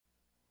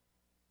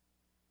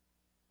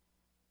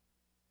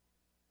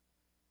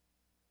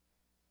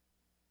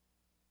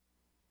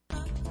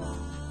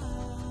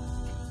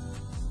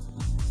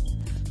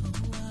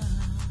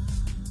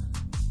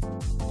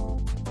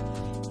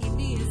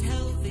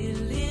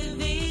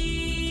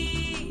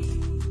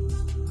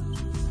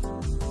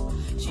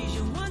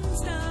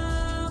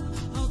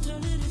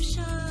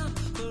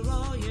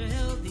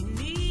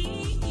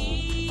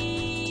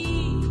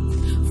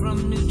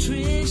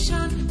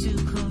nutrition to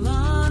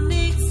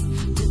colonics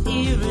to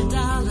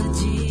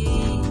iridology.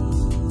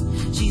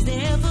 She's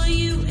there for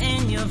you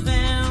and your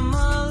family.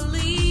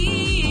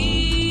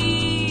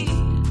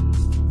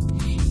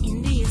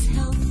 India's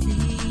healthy.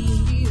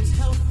 India's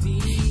healthy.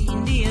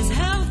 India's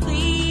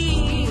healthy.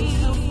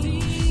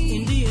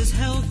 India's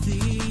healthy.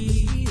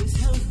 India's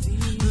healthy.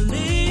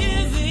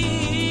 Living.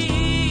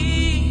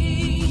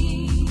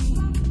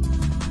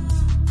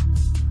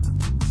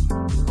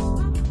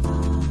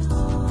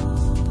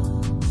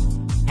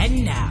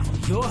 And now,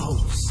 your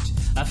host,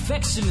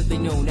 affectionately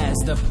known as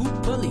the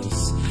Poop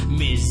Police,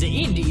 Ms.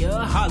 India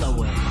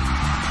Holloway.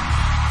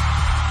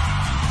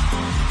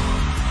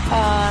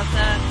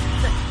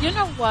 You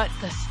know what?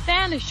 The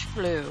Spanish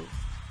flu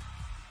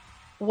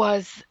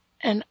was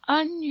an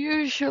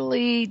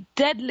unusually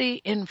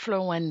deadly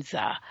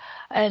influenza,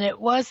 and it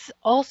was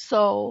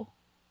also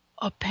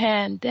a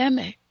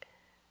pandemic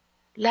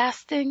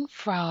lasting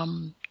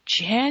from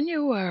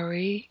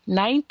January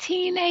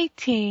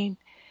 1918.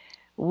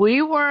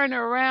 We weren't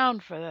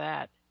around for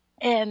that,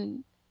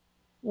 and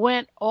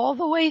went all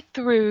the way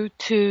through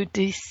to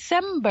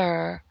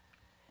December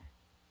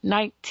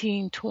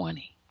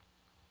 1920.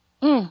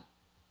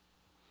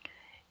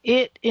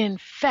 It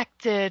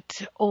infected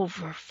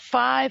over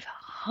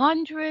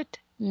 500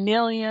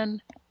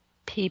 million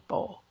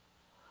people.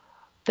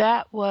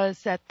 That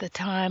was at the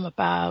time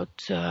about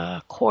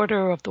a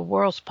quarter of the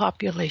world's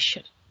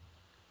population.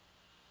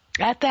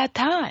 At that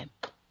time,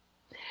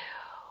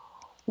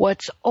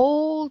 what's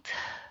old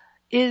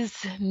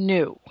is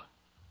new.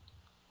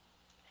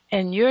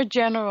 And your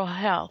general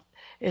health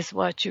is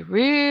what you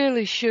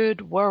really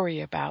should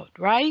worry about,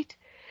 right?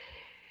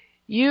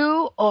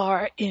 You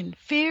are in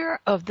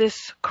fear of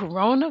this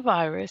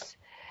coronavirus,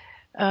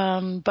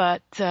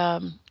 but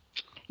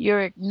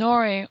you're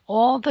ignoring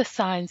all the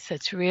signs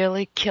that's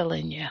really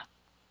killing you.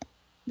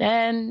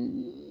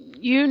 And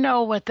you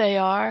know what they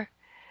are,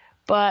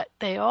 but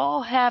they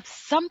all have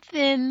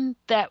something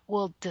that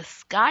will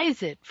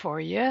disguise it for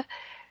you,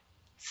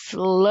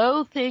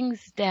 slow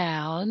things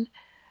down,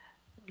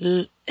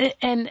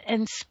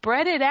 and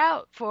spread it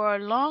out for a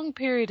long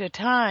period of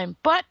time,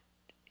 but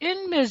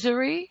in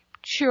misery.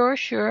 Sure,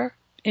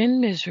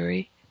 in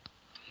misery.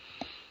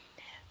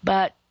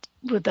 But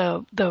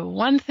the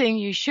one thing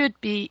you should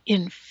be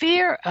in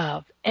fear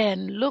of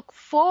and look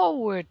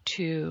forward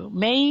to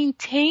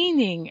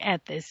maintaining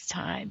at this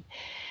time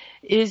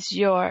is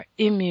your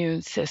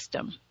immune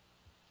system.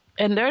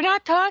 And they're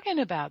not talking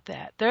about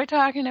that. They're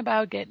talking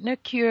about getting a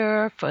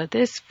cure for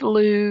this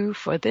flu,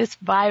 for this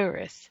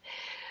virus.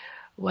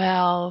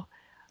 Well,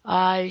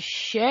 I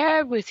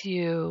shared with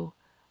you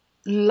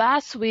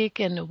last week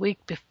and the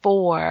week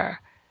before,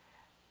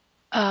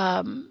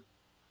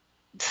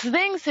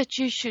 things that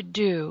you should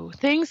do,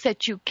 things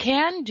that you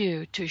can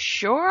do to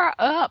shore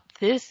up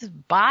this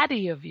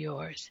body of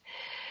yours.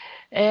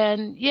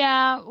 And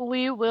yeah,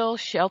 we will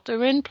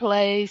shelter in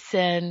place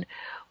and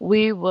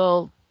we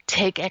will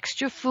take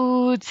extra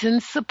foods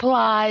and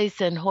supplies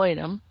and hoard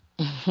them.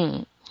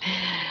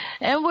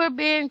 And we're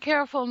being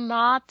careful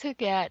not to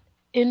get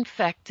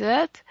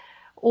infected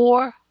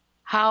or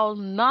how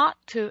not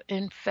to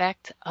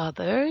infect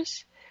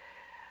others.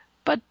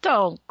 But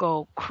don't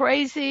go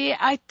crazy.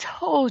 I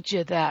told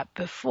you that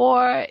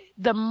before.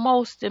 The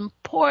most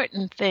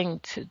important thing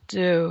to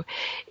do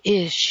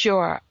is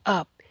shore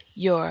up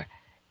your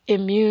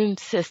immune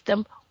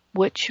system,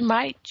 which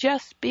might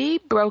just be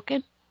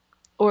broken,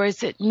 or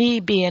is it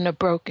me being a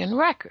broken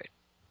record?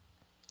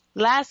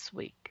 Last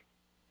week,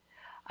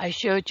 I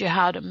showed you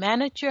how to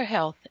manage your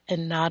health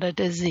and not a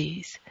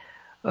disease.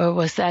 Or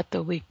was that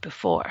the week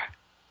before?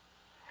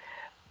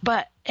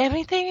 But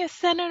everything is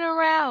centered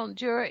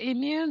around your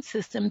immune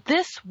system.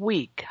 This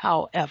week,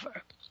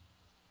 however,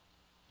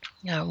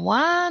 I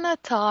want to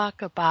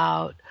talk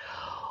about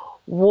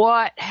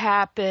what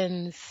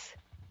happens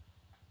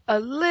a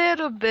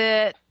little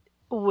bit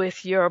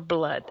with your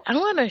blood. I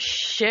want to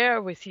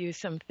share with you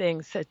some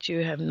things that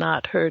you have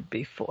not heard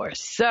before.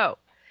 So,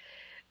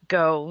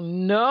 go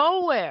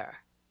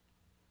nowhere.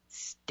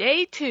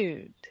 Stay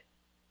tuned.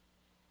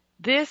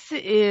 This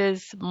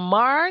is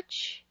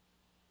March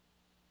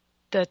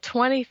the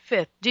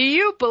 25th. Do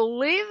you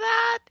believe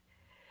that?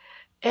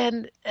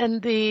 And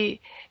the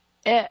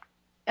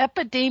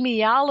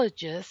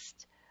epidemiologist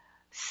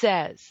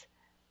says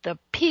the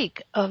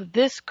peak of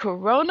this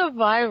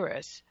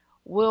coronavirus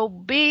will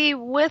be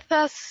with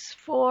us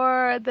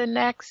for the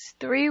next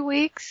 3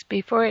 weeks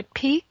before it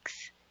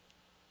peaks.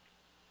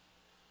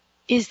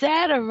 Is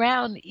that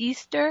around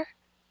Easter?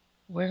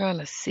 We're going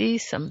to see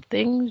some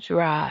things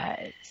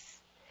rise.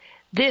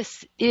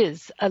 This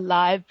is a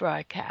live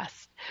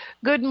broadcast.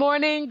 Good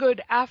morning,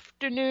 good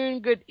afternoon,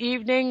 good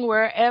evening,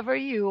 wherever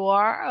you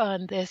are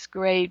on this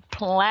great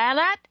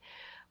planet.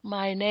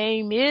 My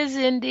name is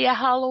India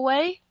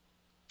Holloway.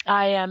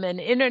 I am an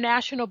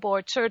international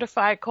board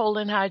certified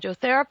colon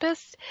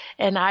hydrotherapist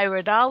and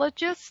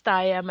iridologist.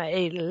 I am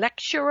a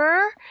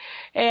lecturer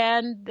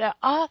and the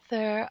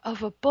author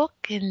of a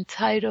book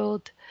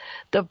entitled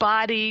The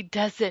Body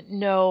Doesn't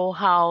Know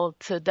How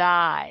to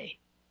Die.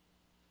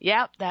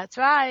 Yep, that's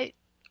right.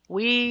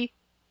 We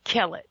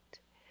kill it.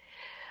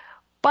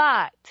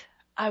 But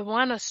I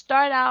want to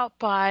start out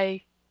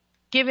by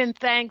giving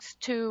thanks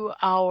to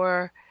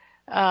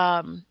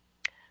um,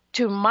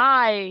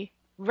 my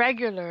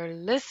regular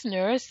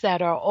listeners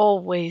that are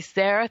always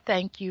there.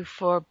 Thank you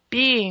for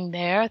being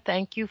there.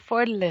 Thank you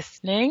for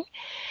listening.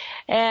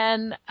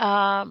 And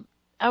I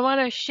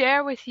want to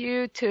share with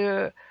you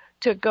to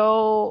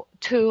go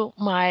to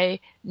my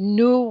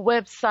new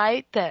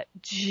website that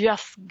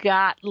just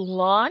got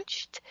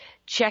launched.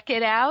 Check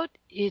it out.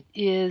 It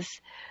is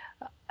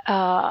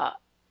uh,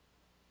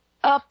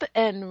 up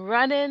and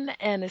running,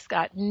 and it's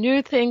got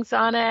new things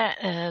on it,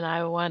 and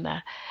I want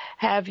to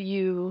have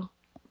you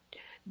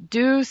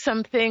do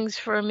some things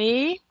for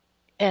me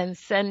and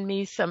send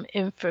me some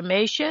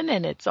information,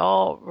 and it's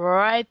all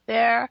right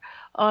there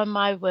on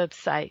my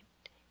website,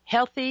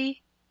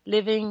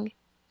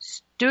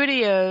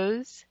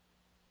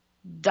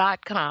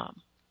 healthylivingstudios.com.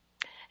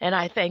 And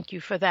I thank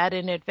you for that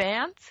in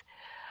advance.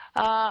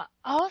 I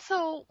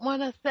also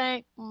want to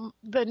thank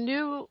the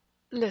new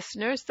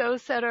listeners,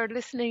 those that are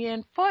listening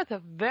in for the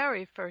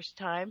very first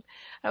time.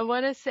 I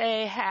want to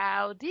say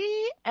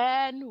howdy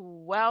and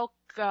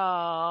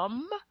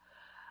welcome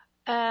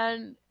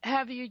and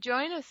have you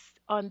join us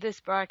on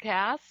this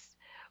broadcast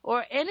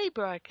or any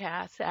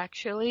broadcast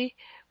actually.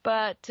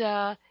 But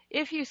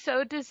if you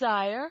so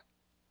desire,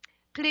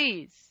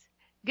 please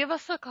give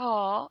us a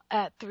call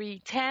at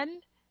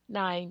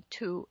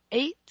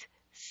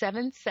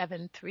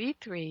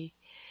 310-928-7733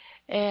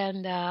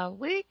 and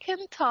we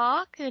can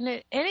talk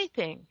and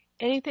anything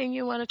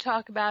you want to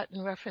talk about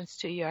in reference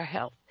to your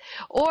health.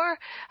 Or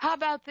how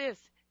about this?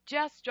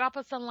 Just drop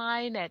us a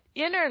line at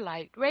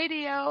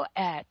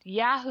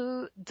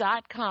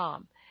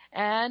innerlightradio@yahoo.com.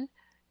 And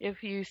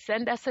if you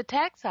send us a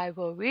text, I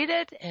will read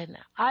it and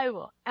I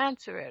will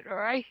answer it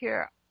right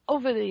here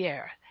over the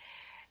air.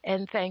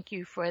 And thank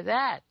you for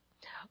that.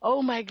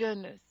 Oh my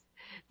goodness.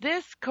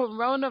 This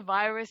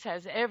coronavirus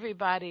has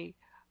everybody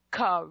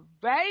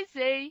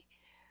crazy,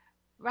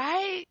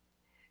 right?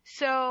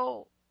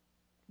 So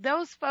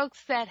those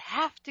folks that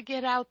have to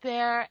get out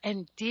there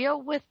and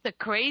deal with the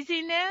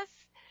craziness,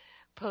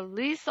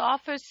 police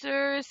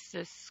officers,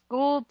 the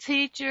school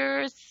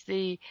teachers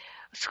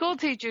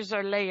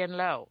are laying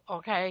low,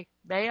 okay?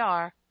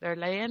 They're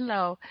laying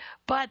low,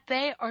 but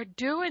they are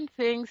doing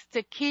things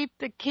to keep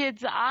the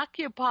kids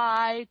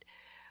occupied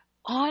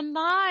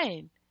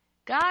online.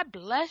 God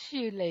bless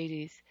you,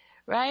 ladies,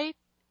 right?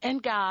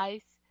 And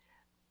guys,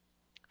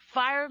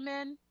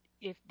 firemen,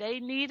 if they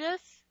need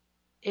us,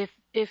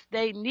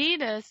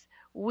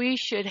 we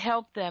should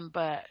help them,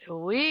 but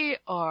we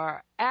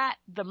are at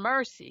the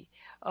mercy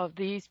of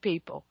these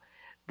people.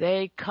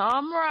 They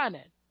come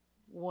running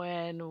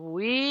when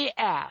we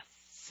ask.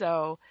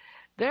 So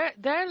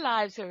their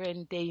lives are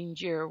in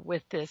danger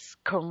with this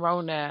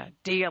corona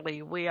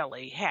daily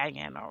wheelie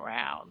hanging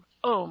around.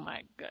 Oh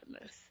my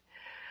goodness.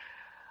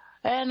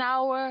 And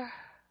our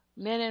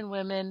men and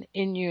women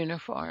in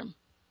uniform.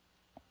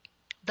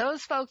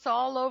 Those folks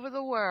all over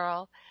the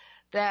world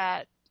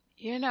that,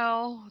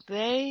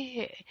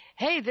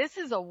 this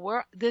is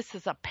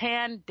a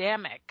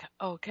pandemic,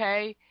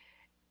 okay?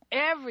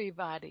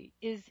 Everybody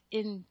is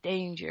in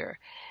danger.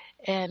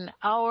 And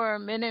our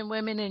men and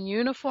women in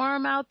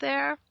uniform out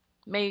there,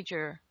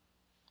 major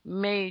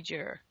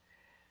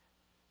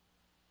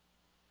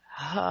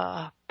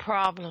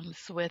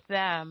problems with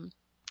them.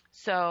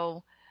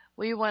 So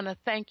we want to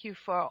thank you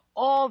for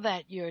all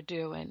that you're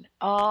doing,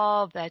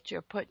 all that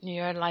you're putting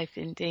your life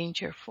in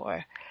danger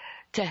for,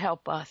 to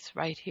help us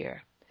right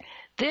here.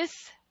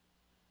 This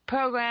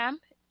program,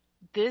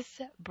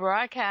 this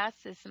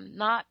broadcast is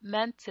not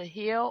meant to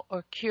heal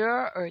or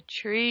cure or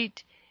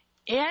treat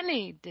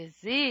any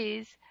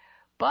disease,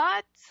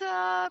 but,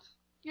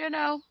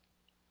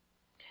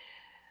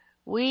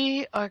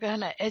 we are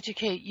going to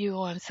educate you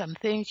on some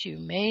things you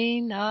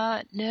may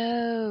not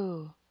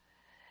know.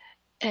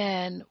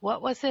 And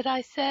what was it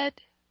I said?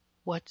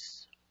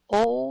 What's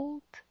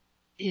old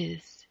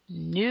is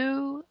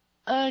new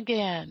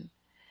again.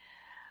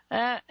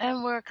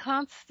 And we're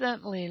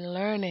constantly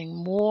learning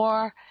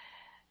more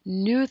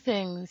new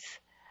things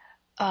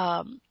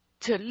to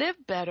live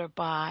better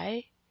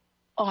by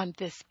on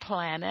this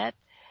planet.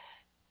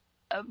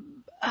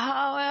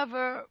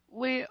 However,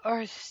 we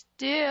are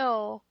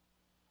still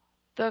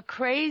the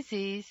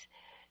crazies.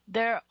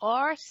 There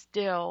are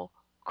still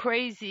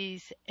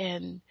crazies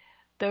and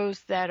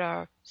those that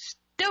are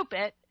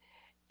stupid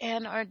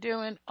and are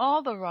doing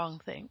all the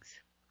wrong things.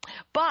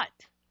 But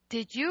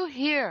did you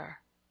hear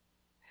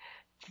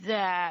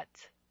that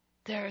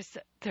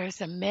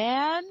there's a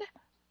man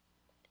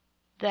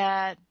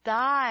that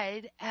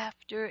died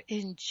after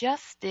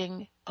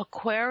ingesting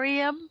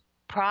aquarium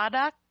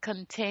product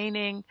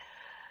containing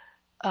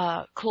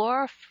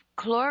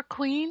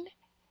chloroquine?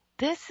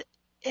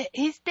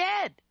 He's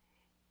dead.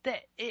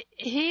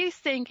 He's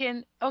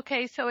thinking,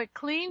 okay, so it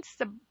cleans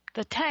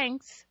the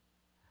tanks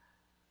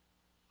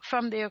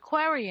from the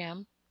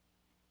aquarium,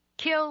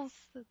 kills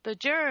the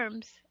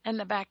germs and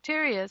the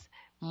bacteria,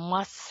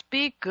 must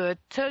be good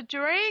to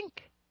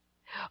drink.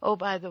 Oh,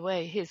 by the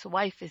way, his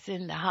wife is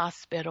in the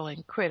hospital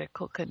in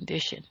critical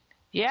condition.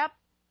 Yep,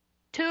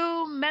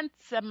 2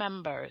 Mensa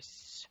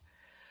members.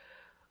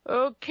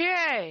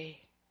 Okay.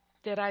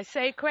 Did I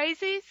say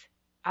crazies?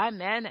 I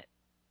meant it.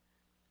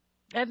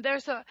 And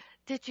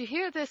did you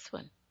hear this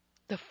one?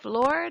 The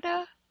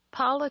Florida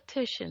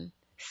politician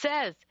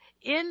says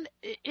in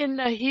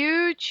a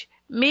huge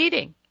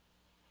meeting,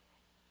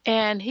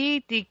 and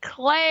he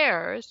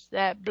declares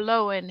that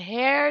blowing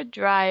hair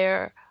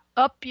dryer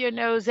up your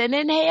nose and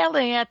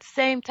inhaling at the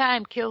same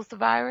time kills the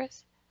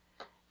virus.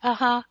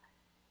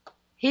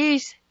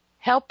 He's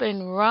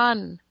helping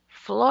run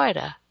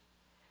Florida.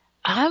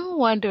 I'm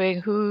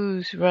wondering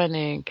who's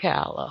running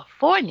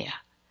California,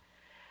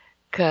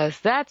 'cause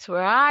that's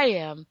where I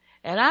am.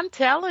 And I'm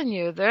telling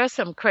you, there's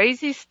some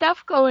crazy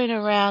stuff going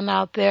around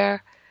out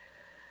there.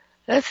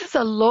 This is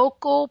a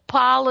local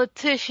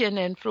politician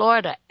in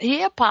Florida.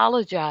 He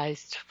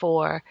apologized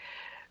for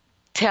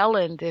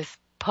telling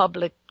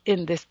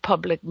in this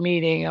public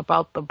meeting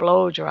about the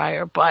blow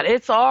dryer, but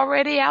it's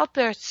already out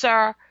there,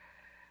 sir.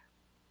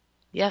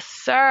 Yes,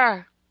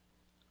 sir.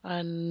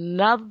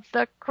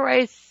 Another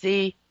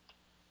crazy.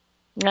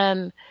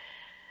 And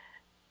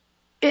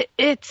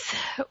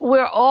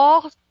we're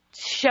all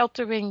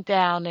sheltering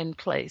down in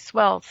place.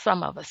 Well,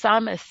 some of us.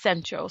 I'm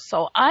essential,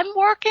 so I'm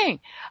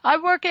working. I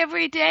work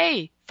every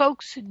day.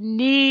 Folks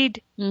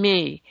need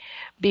me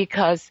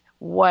because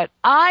what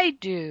I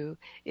do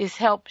is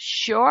help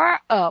shore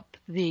up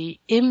the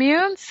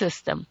immune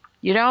system.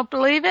 You don't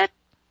believe it?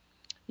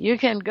 You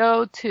can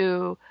go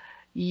to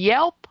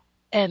Yelp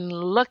and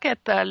look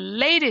at the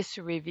latest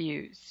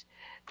reviews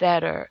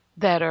that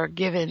are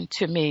given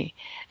to me.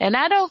 And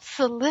I don't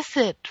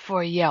solicit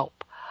for Yelp.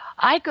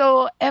 I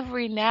go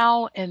every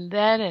now and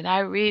then and I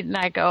read and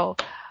I go,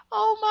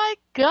 oh my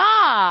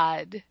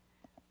God,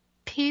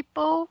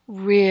 people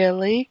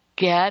really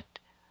get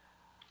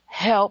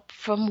help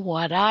from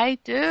what I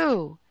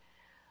do.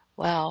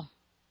 Well,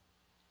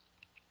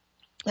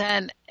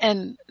 and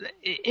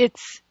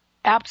it's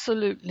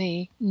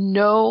absolutely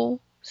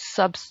no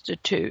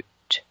substitute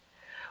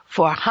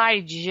for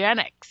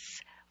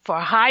hygienics, for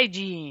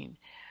hygiene.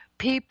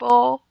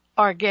 People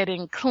are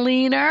getting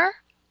cleaner,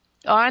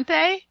 aren't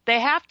they? They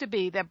have to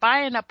be. They're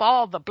buying up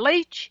all the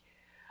bleach,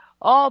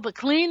 all the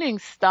cleaning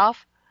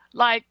stuff.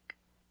 Like,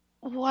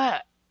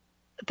 what?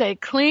 They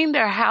clean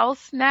their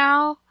house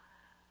now.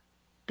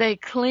 They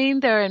clean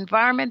their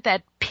environment,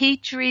 that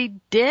petri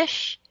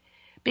dish,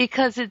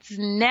 because it's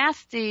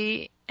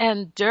nasty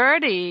and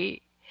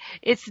dirty.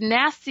 It's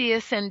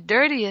nastiest and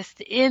dirtiest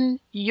in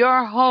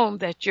your home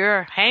that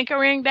you're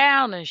hankering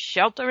down and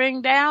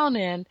sheltering down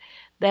in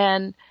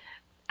than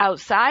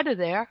outside of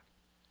there,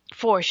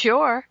 for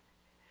sure.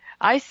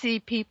 I see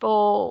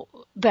people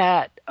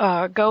that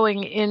are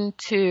going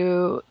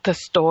into the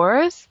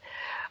stores.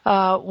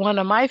 One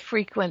of my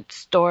frequent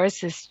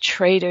stores is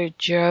Trader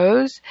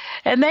Joe's,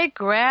 and they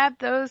grab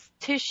those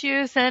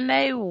tissues and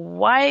they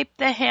wipe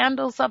the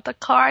handles of the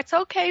carts.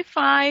 Okay,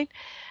 fine.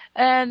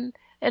 And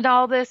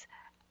all this.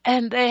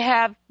 And they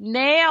have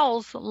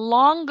nails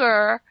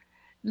longer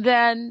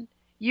than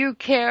you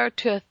care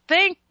to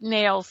think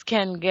nails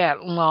can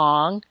get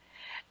long.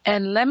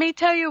 And let me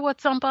tell you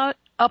what's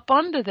up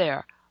under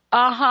there.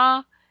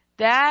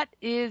 That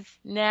is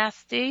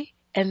nasty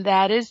and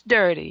that is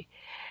dirty.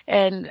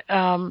 And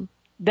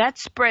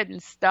that's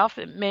spreading stuff.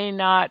 It may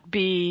not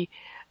be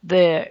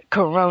the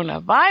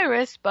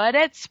coronavirus, but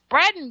it's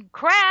spreading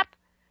crap.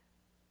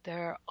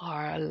 There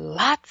are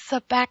lots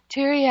of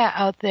bacteria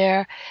out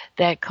there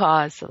that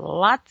cause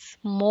lots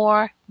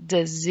more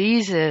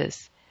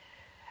diseases.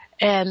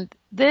 And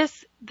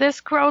this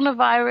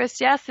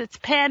coronavirus, yes, it's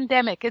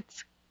pandemic.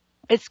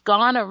 It's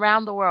gone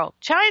around the world.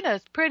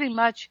 China's pretty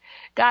much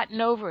gotten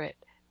over it.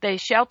 They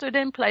sheltered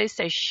in place.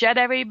 They shut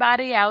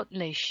everybody out and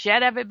they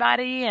shut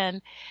everybody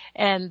in,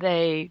 and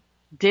they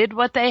did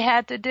what they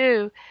had to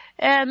do.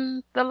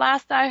 And the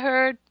last I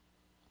heard,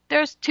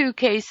 there's 2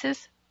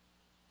 cases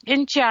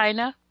in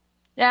China.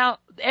 Now,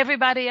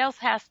 everybody else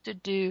has to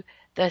do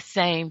the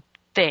same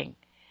thing.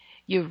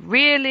 You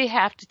really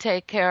have to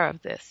take care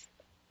of this.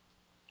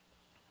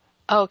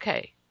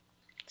 Okay,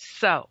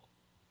 so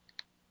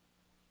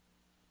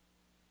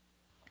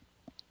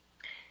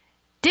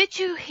did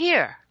you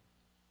hear?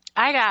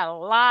 I got a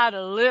lot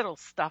of little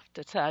stuff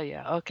to tell you,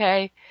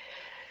 okay?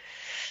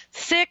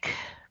 Sick.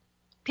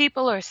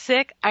 People are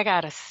sick. I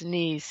got to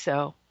sneeze,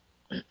 so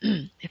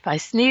if I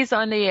sneeze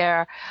on the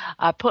air,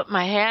 I put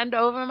my hand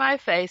over my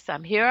face.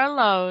 I'm here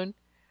alone,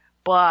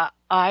 but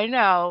I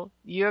know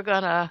you're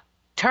going to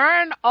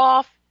turn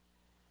off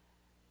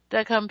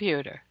the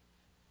computer,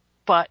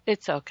 but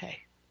it's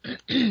okay.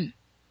 And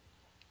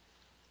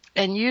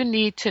you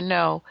need to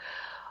know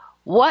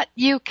what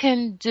you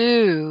can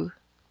do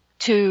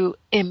to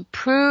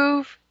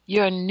improve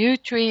your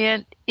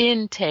nutrient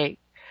intake,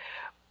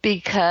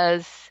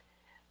 because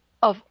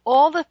of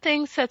all the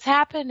things that's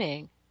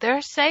happening.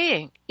 They're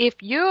saying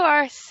if you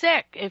are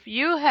sick, if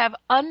you have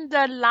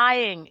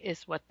underlying,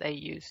 is what they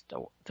use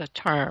the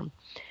term,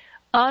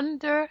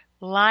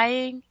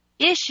 underlying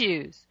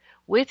issues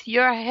with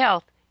your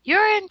health,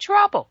 you're in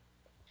trouble.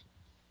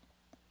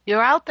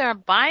 You're out there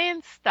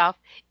buying stuff,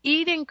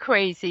 eating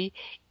crazy,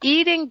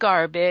 eating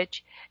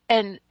garbage,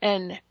 and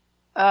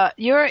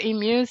your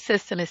immune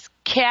system is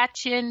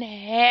catching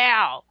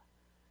hell.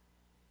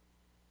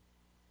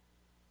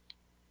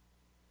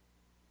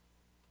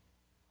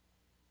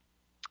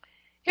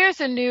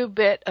 Here's a new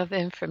bit of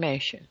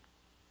information.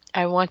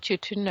 I want you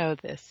to know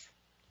this.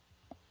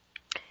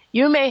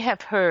 You may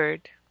have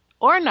heard,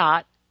 or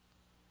not,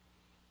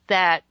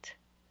 that,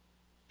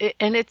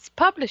 and it's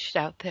published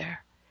out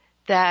there,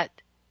 that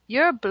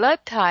your blood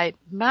type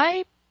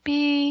might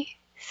be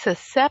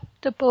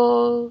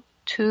susceptible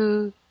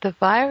to the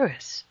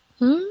virus.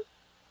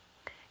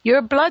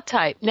 Your blood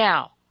type.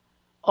 Now,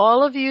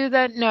 all of you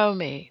that know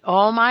me,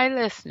 all my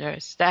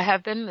listeners that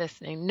have been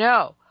listening,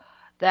 know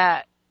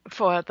that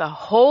for the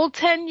whole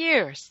 10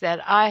 years that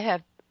I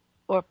have,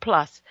 or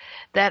plus,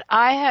 that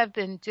I have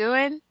been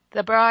doing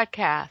the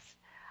broadcast,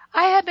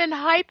 I have been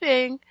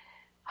harping,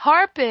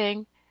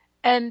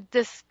 and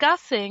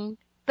discussing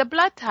the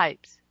blood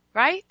types,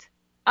 right?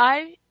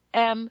 I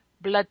am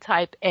blood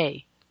type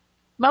A.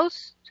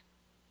 Most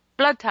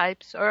blood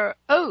types are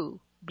O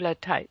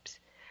blood types,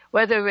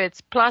 whether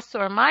it's plus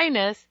or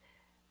minus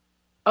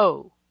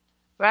O,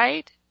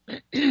 right?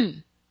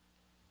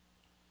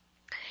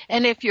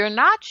 And if you're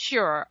not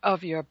sure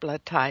of your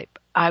blood type,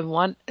 I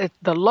want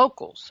the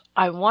locals.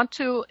 I want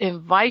to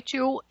invite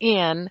you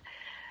in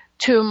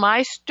to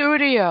my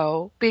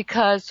studio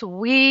because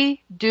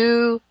we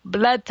do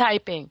blood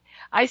typing.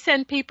 I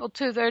send people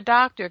to their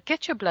doctor,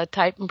 get your blood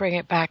type and bring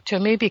it back to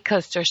me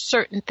because there's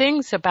certain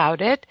things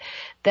about it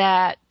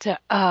that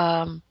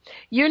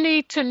you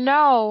need to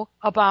know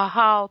about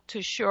how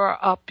to shore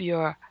up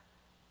your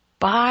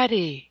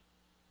body.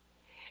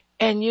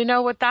 And you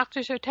know what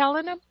doctors are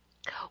telling them?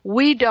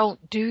 We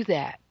don't do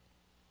that.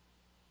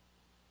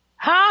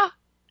 Huh?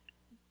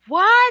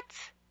 What?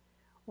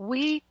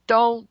 We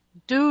don't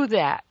do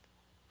that,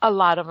 a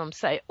lot of them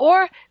say.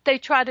 Or they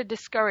try to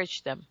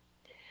discourage them.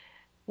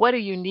 What do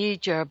you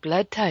need your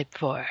blood type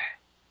for?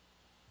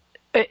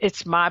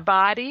 It's my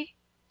body,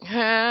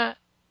 and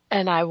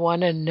I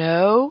want to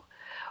know.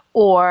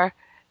 Or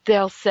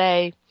they'll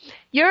say,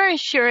 your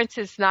insurance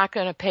is not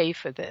going to pay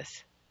for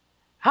this.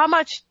 How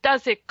much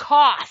does it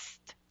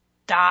cost,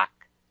 doc?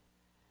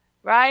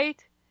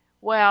 Right?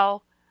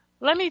 Well,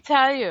 let me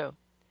tell you,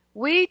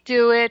 we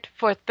do it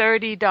for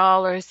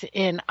 $30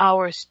 in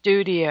our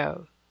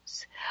studios.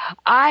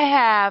 I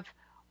have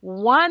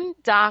one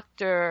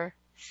doctor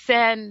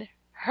send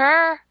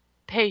her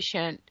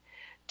patient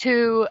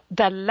to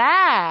the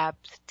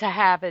labs to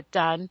have it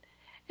done,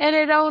 and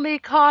it only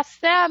costs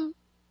them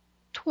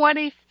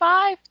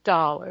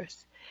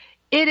 $25.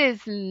 It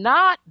is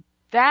not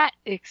that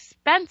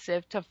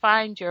expensive to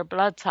find your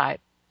blood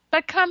type.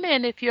 But come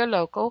in if you're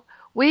local.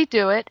 We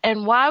do it.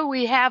 And while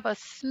we have a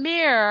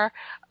smear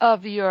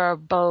of your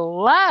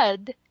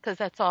blood, because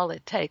that's all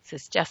it takes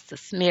is just a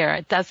smear.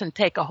 It doesn't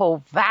take a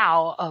whole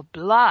vial of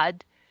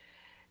blood.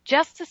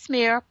 Just a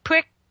smear,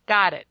 prick,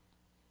 got it.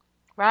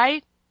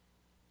 Right?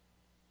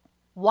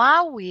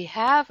 While we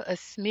have a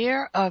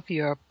smear of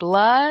your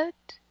blood,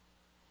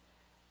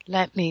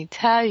 let me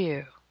tell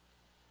you,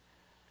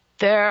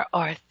 there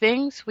are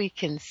things we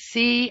can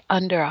see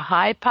under a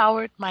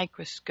high-powered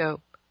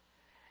microscope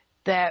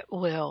that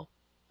will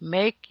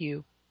make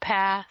you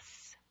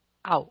pass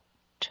out.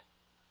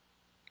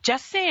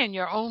 Just seeing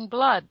your own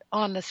blood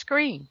on the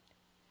screen.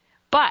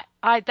 But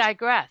I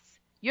digress.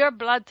 Your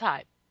blood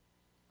type.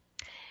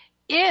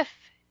 If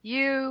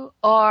you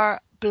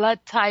are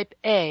blood type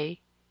A,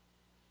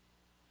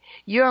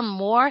 you're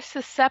more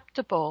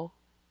susceptible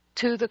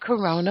to the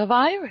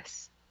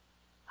coronavirus.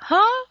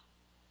 Huh?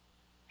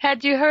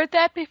 Had you heard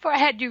that before?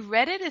 Had you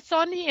read it? It's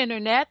on the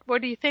internet. Where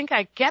do you think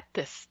I get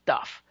this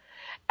stuff?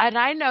 And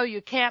I know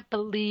you can't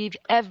believe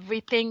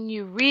everything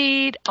you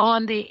read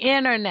on the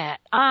internet.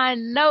 I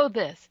know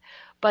this.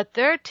 But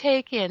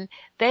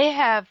they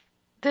have,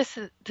 this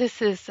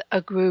is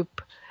a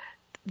group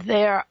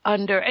they're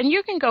under, and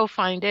you can go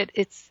find it.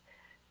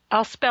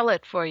 I'll spell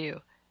it for you.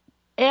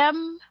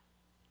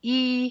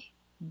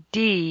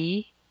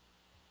 MEDRXIV.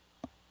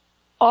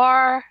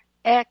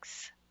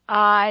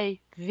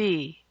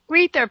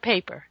 Read their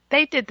paper.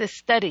 They did this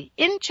study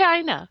in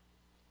China.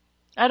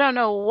 I don't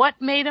know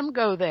what made them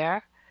go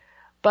there,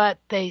 but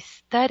they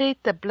studied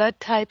the blood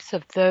types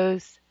of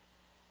those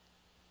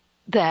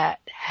that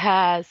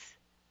has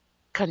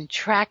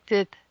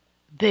contracted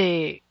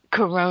the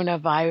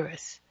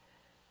coronavirus,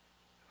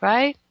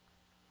 right?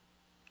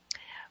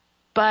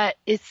 But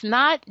it's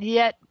not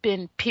yet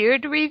been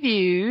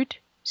peer-reviewed,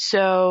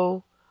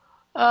 so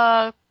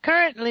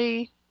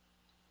currently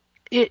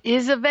it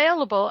is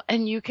available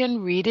and you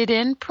can read it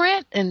in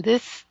print. And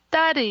this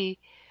study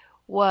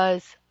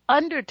was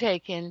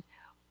undertaken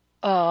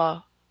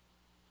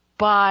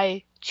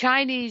by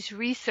Chinese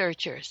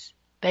researchers.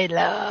 They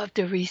love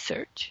to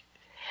research.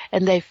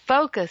 And they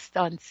focused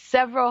on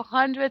several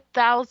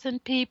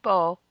thousand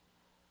people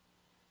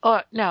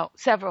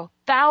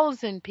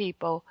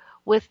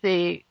with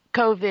the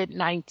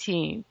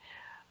COVID-19.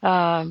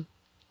 Um,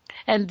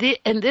 and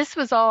this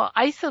was all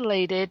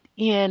isolated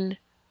in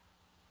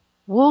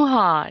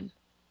Wuhan,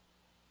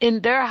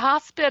 in their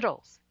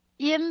hospitals,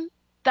 in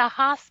the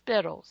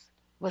hospitals,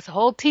 was a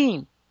whole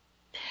team.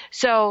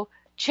 So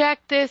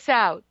check this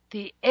out.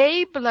 The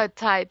A blood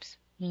types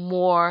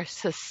more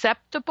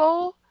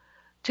susceptible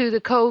to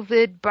the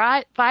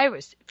COVID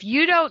virus. If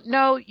you don't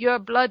know your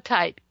blood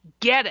type,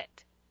 get it.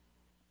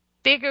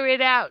 Figure it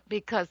out,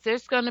 because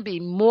there's going to be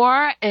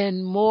more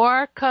and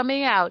more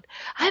coming out.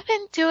 I've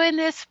been doing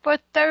this for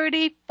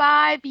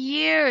 35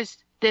 years,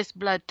 this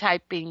blood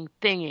typing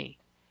thingy.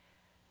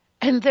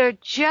 And they're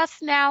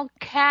just now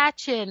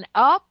catching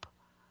up,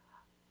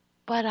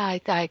 but I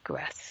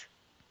digress.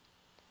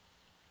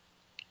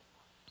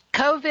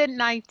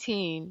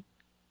 COVID-19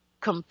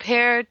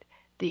 compared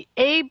the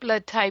A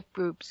blood type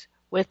groups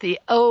with the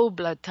O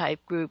blood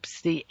type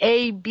groups, the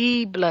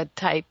AB blood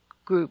type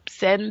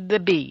groups, and the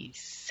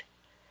Bs.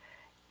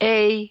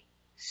 A's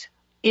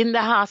in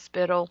the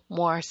hospital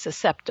more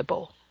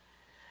susceptible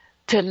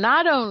to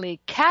not only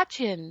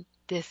catching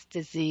this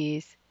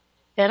disease,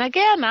 and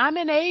again, I'm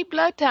an A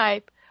blood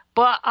type,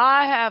 but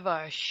I have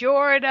a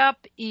shored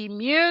up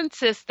immune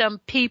system,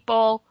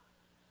 people.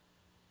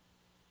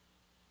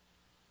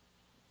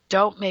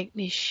 Don't make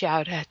me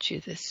shout at you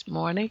this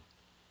morning.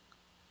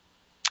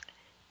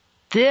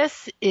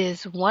 This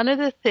is one of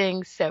the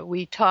things that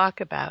we talk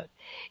about.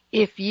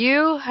 If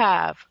you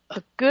have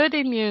a good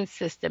immune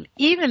system,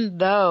 even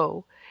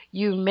though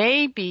you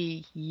may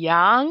be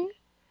young,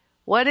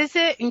 what is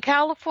it? In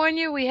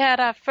California, we had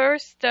our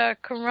first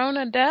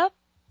corona death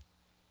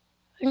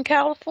in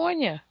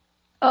California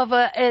of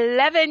an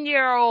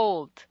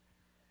 11-year-old.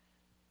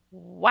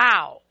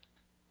 Wow.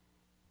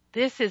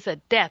 This is a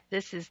death.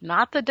 This is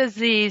not the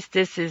disease.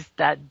 This is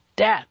the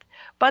death.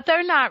 But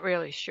they're not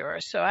really sure,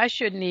 so I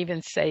shouldn't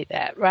even say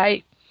that,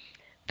 right?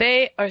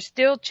 They are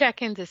still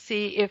checking to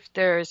see if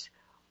there's,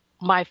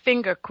 my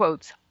finger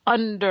quotes,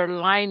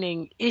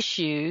 underlining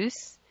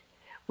issues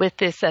with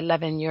this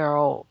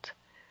 11-year-old.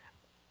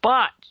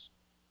 But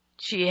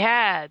she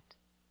had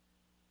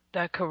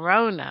the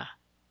corona.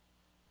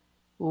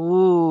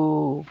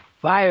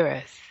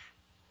 Virus.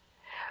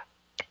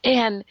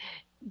 And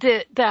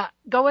the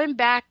going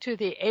back to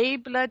the A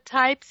blood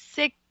type,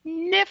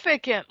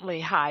 significantly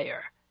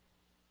higher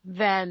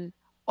than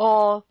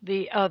all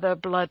the other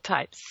blood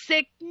types.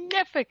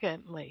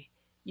 Significantly.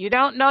 You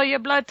don't know your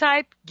blood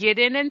type? Get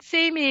in and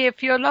see me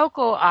if you're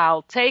local.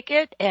 I'll take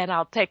it, and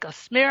I'll take a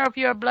smear of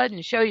your blood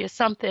and show you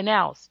something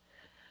else.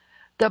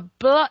 The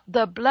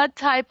blood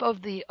type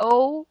of the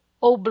O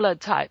blood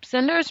types,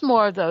 and there's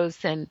more of those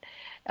than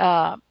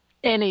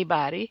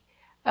anybody,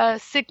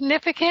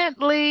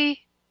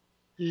 significantly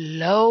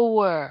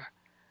lower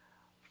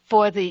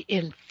for the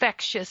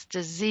infectious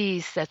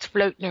disease that's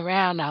floating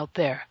around out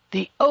there,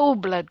 the O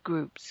blood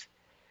groups.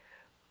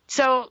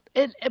 So,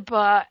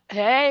 but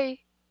hey,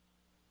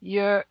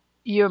 you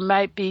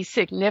might be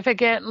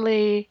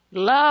significantly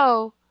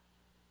low,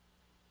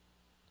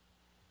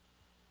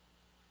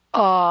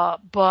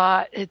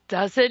 but it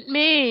doesn't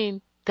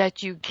mean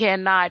that you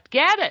cannot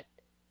get it.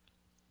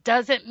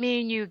 Doesn't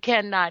mean you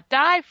cannot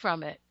die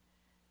from it,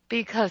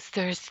 because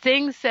there's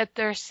things that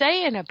they're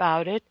saying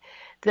about it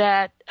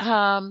that,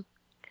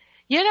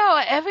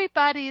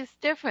 everybody is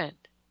different.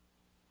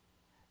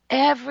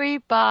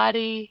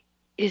 Everybody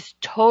is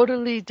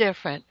totally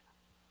different.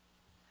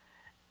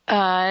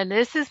 And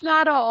this is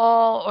not an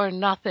all or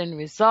nothing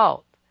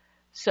result.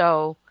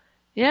 So,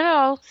 get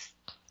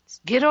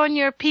on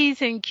your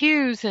P's and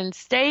Q's and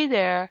stay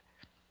there.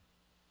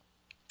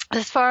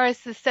 As far as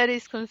the study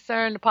is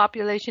concerned, the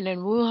population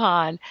in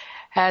Wuhan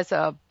has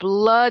a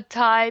blood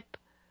type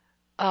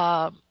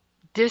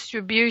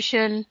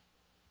distribution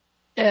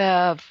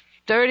of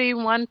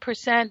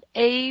 31%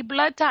 A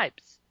blood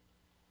types.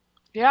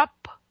 Yep.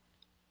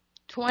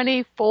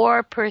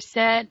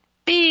 24%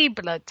 B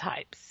blood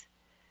types.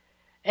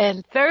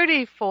 And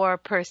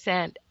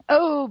 34%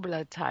 O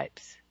blood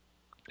types.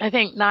 I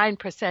think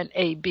 9%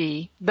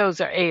 AB.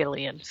 Those are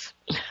aliens.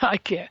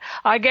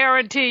 I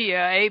guarantee you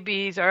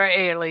ABs are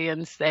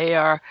aliens. They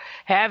are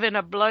having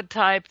a blood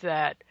type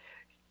that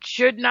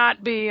should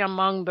not be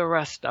among the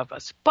rest of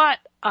us. But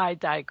I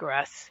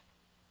digress.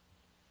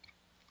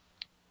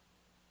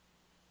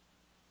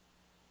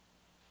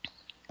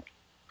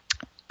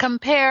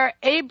 Compare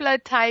A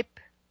blood type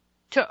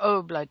to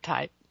O blood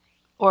type.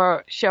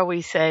 Or shall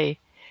we say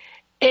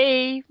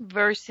A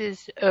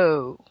versus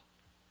O.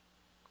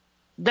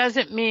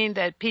 Doesn't mean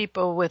that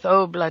people with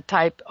O blood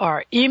type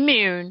are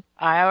immune.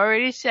 I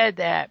already said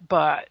that,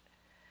 but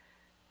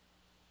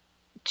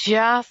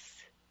just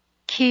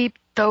keep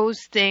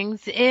those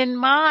things in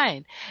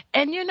mind.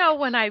 And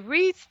when I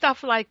read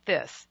stuff like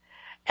this,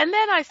 and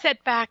then I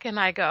sit back and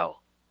I go,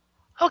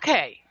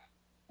 okay,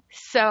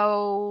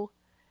 so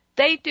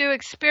they do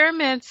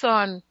experiments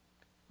on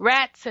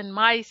rats and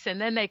mice, and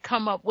then they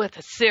come up with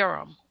a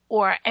serum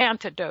or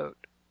antidote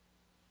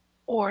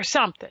or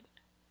something.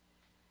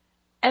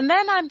 And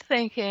then I'm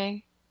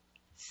thinking,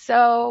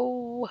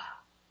 so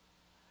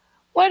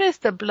what is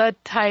the blood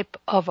type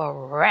of a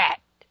rat?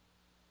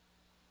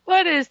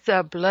 what is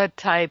the blood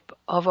type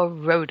of a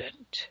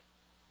rodent?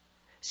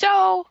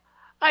 So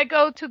I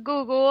go to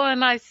Google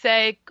and I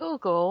say,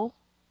 Google,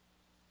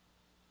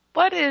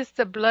 what is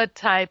the blood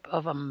type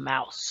of a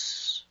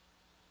mouse?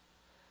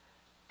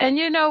 And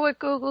you know what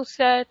Google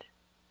said?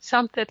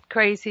 Something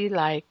crazy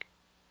like,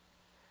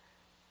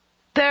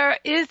 there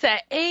is a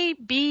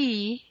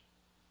AB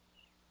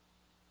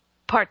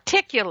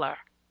particulant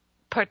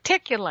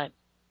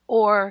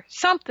or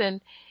something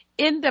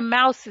in the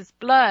mouse's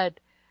blood,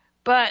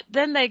 but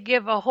then they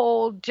give a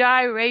whole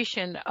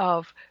gyration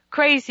of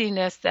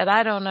craziness that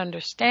I don't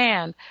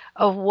understand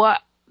of what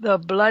the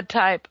blood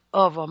type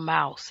of a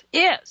mouse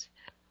is.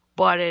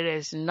 But it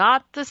is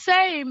not the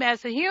same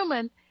as a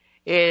human.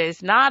 It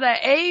is not a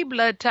A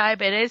blood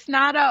type and it's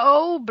not a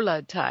O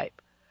blood type.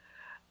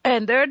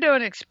 And they're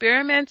doing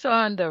experiments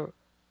on the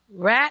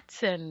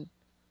rats and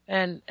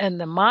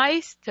the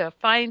mice to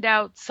find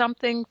out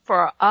something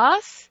for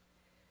us.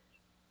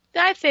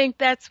 I think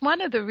that's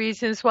one of the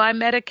reasons why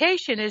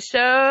medication is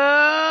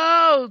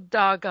so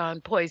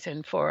doggone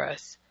poison for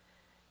us.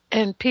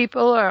 And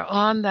people are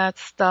on that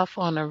stuff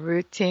on a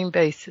routine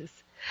basis.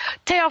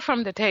 Tail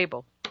from the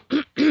table.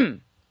 I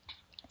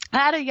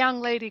had a young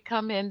lady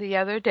come in the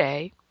other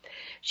day.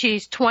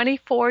 She's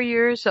 24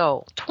 years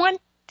old.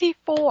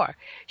 24.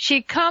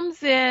 She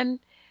comes in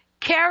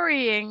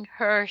carrying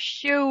her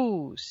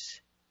shoes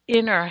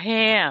in her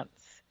hands.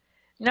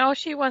 No,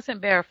 she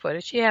wasn't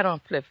barefooted. She had on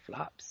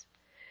flip-flops.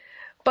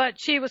 But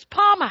she was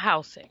palmer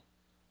housing.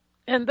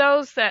 And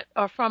those that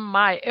are from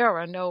my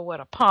era know what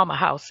a palmer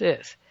house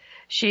is.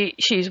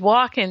 She's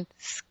walking,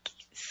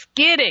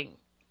 skidding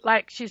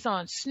like she's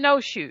on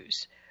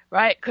snowshoes,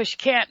 right? Because she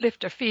can't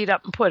lift her feet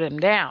up and put them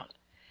down.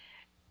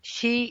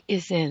 She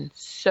is in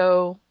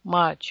so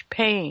much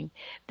pain.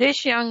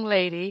 This young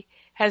lady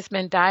has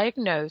been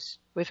diagnosed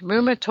with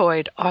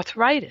rheumatoid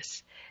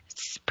arthritis.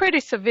 It's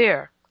pretty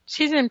severe.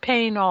 She's in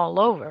pain all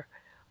over.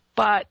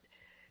 But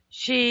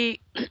she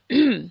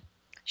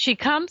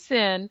comes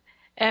in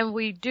and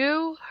we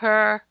do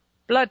her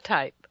blood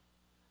type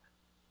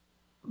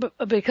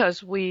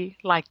because we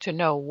like to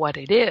know what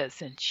it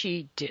is, and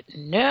she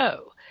didn't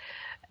know.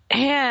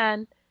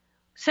 And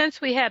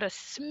since we had a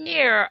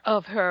smear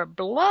of her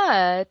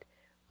blood,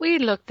 we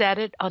looked at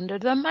it under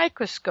the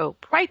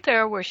microscope, right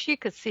there where she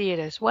could see it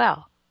as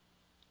well.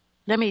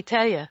 Let me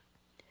tell you,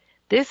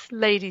 this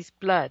lady's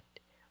blood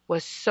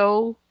was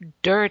so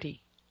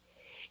dirty.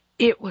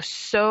 It was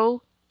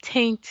so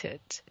tainted.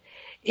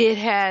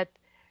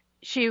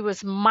 She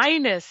was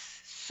minus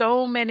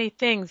so many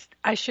things,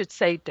 I should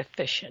say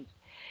deficient.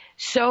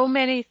 So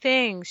many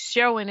things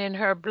showing in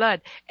her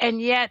blood. And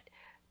yet,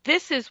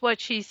 this is what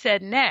she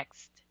said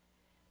next.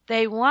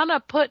 They want to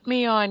put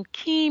me on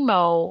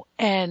chemo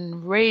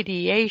and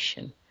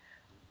radiation.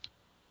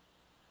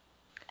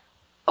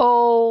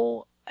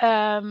 OMG.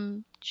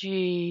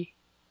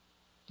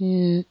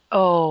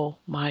 Oh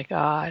my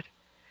God.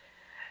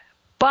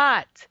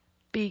 But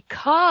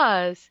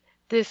because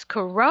this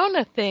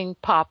corona thing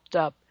popped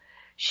up,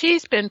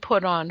 she's been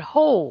put on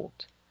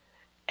hold.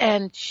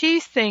 And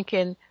she's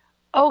thinking,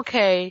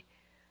 okay,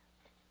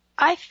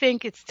 I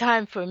think it's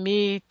time for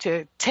me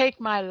to take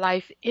my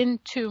life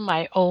into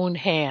my own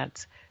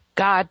hands.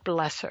 God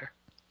bless her.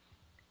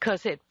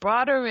 Because it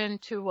brought her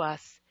into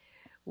us.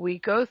 We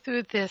go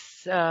through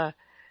this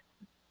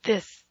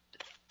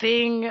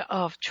thing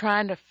of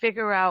trying to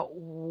figure out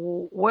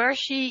where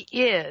she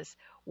is.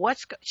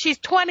 She's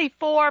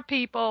 24,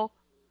 people,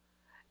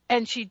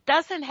 and she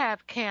doesn't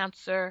have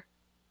cancer.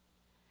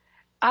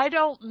 I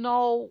don't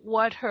know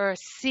what her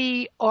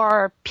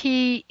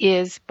CRP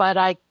is, but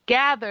I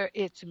gather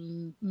it's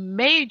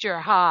major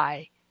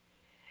high.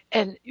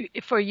 And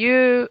for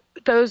you,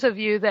 those of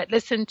you that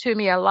listen to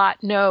me a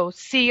lot know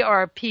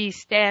CRP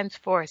stands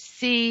for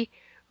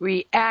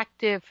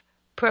C-reactive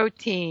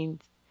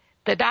proteins.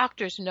 The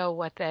doctors know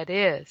what that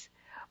is.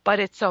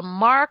 But it's a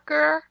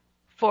marker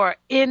for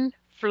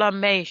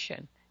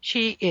inflammation.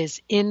 She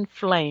is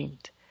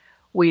inflamed.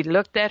 We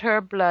looked at her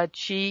blood.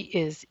 She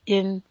is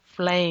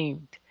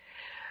inflamed.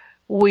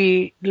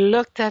 We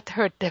looked at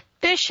her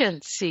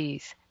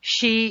deficiencies.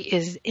 She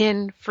is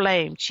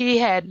inflamed. She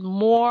had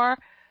more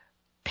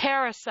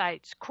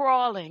parasites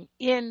crawling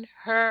in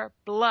her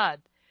blood.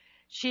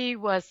 She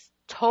was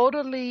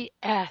totally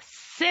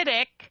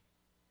acidic,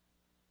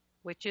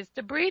 which is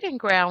the breeding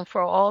ground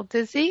for all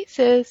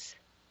diseases.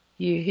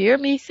 You hear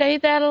me say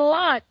that a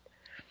lot.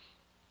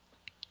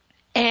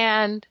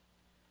 And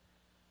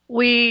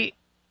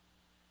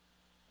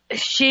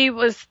she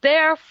was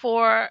there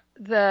for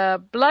the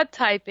blood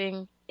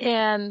typing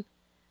and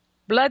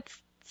live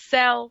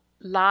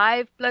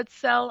blood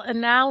cell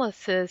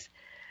analysis.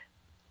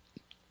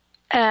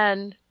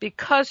 And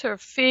because her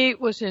feet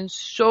was in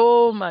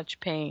so much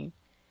pain,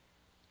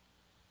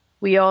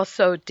 we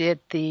also did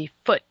the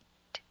foot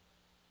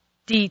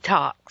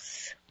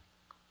detox.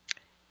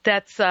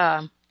 That's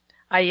a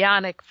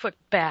ionic foot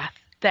bath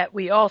that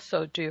we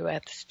also do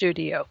at the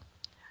studio.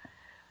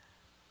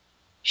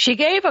 She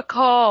gave a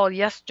call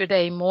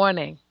yesterday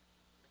morning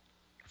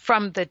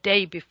from the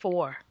day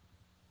before.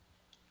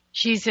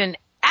 She's in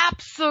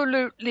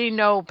absolutely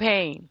no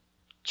pain.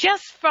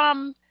 Just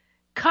from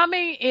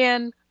coming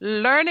in,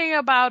 learning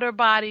about her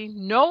body,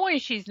 knowing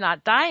she's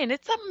not dying.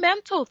 It's a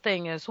mental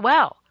thing as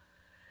well.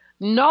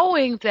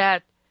 Knowing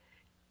that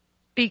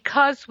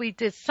because we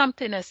did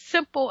something as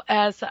simple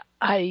as a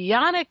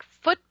ionic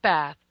foot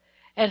bath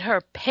and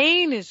her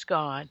pain is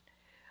gone,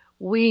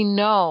 we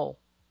know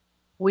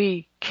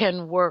we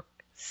can work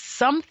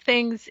some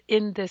things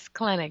in this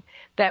clinic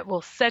that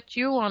will set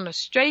you on a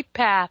straight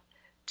path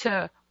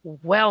to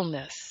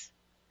wellness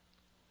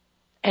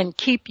and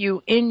keep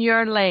you in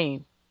your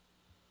lane.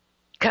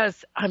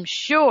 Because I'm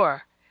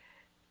sure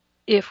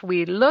if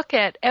we look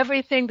at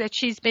everything that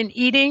she's been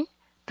eating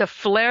to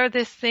flare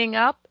this thing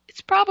up,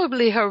 it's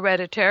probably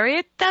hereditary.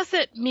 It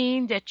doesn't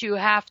mean that you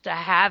have to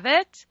have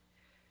it.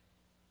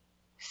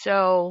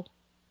 So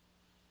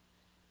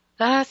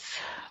that's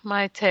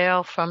my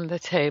tale from the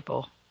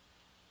table.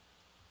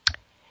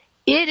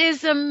 It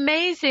is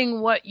amazing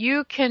what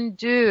you can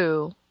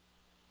do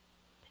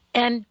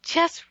and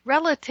just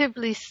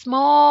relatively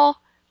small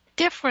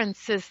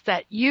differences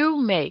that you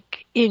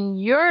make in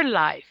your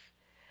life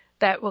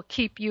that will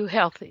keep you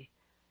healthy.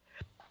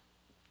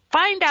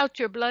 Find out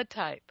your blood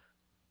type.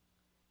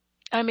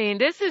 I mean,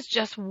 this is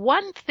just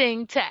one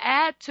thing to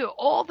add to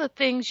all the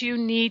things you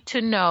need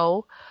to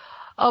know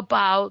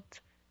about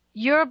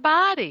your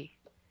body.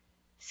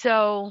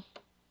 So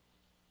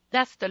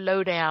that's the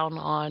lowdown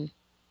on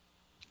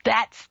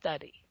that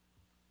study.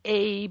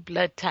 A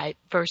blood type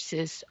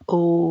versus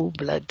O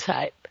blood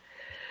type.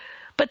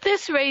 But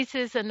this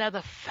raises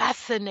another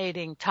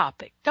fascinating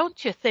topic,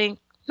 don't you think?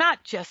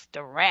 Not just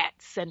the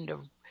rats and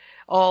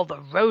all the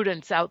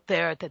rodents out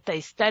there that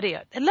they study.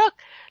 And look,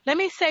 let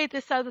me say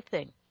this other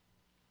thing.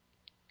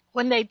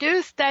 When they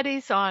do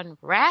studies on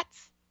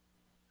rats,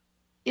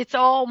 it's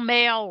all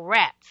male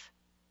rats.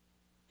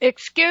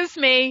 Excuse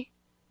me,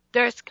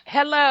 there's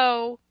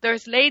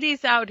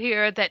ladies out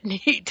here that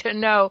need to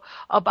know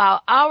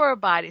about our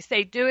bodies.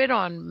 They do it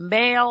on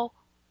male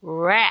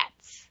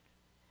rats,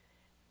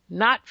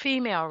 not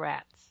female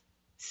rats.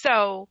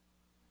 So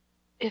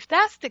if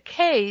that's the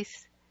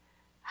case,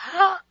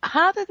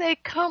 how do they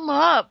come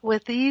up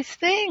with these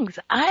things?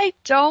 I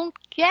don't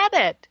get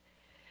it.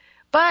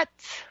 But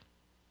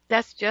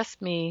that's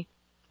just me.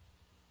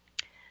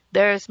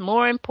 There's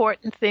more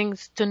important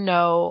things to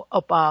know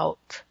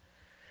about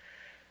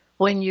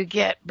when you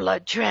get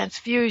blood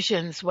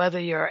transfusions, whether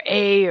you're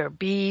A or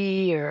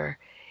B, or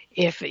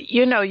if,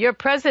 your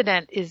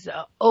president is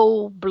a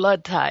O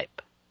blood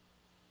type.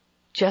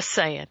 Just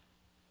saying.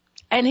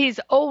 And he's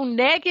O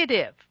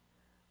negative,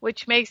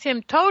 which makes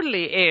him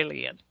totally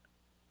alien.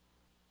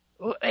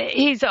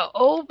 He's a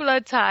O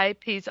blood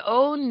type, he's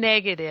O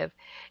negative,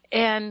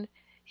 and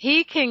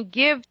he can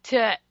give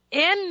to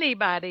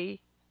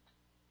anybody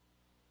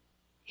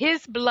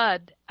his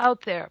blood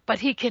out there, but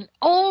he can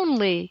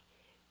only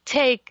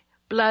take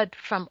blood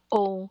from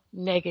O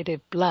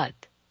negative blood.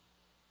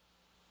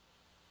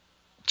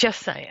 Just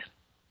saying.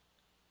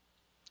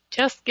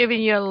 Just giving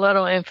you a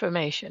little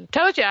information.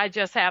 Told you I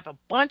just have a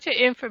bunch of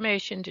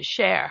information to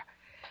share.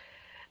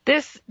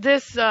 This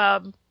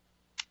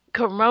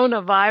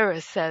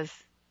coronavirus has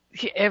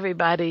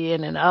everybody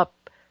in an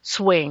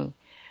upswing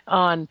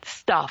on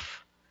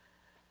stuff.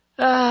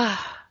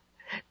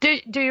 Do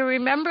you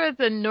remember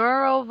the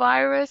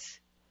norovirus?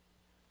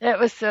 It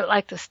was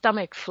like the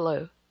stomach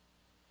flu.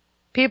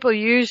 People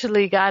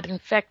usually got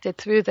infected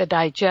through the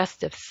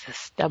digestive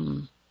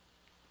system.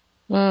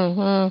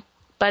 But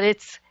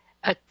it's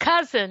a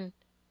cousin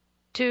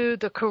to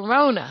the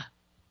corona.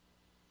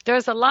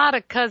 There's a lot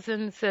of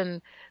cousins,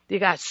 and you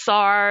got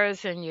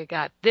SARS, and you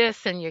got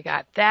this, and you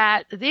got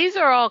that. These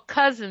are all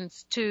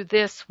cousins to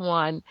this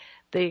one,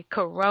 the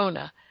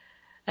corona.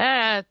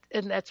 And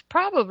that's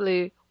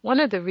probably one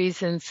of the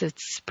reasons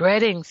it's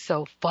spreading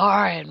so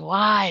far and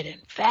wide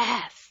and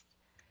fast.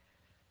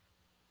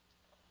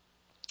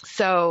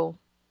 So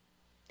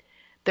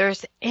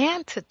there's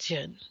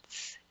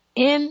antigens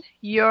in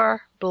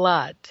your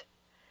blood.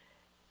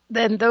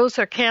 Then those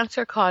are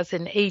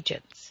cancer-causing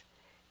agents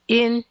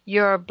in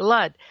your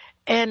blood.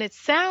 And it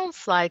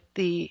sounds like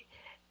the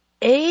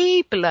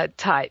A blood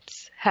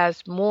types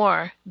has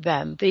more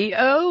than the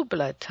O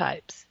blood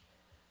types.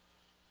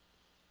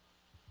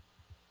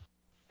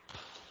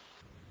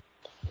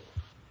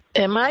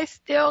 Am I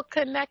still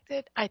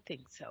connected? I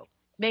think so.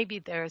 Maybe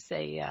there's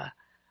a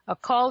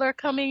caller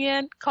coming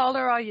in.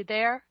 Caller, are you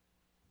there?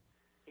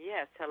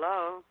 Yes,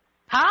 hello.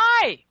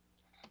 Hi.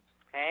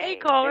 Hey,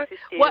 caller. this is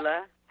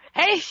Sheila.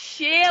 Hey,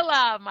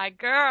 Sheila, my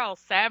girl,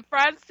 San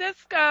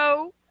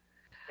Francisco.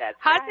 That's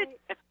How's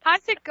right.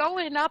 How's it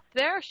going up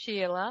there,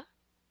 Sheila?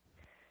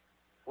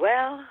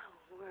 Well,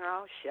 we're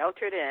all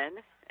sheltered in,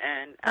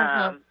 and,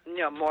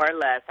 more or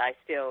less, I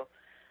still,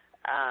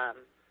 I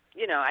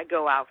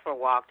go out for a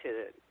walk to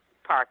the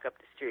park up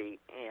the street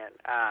and,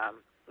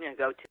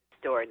 go to the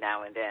store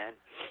now and then.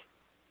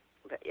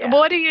 But, yeah.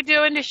 What are you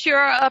doing to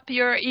shore up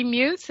your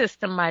immune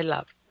system, my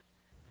love?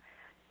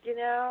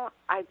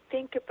 I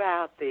think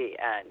about the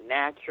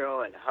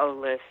natural and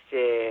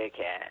holistic,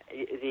 and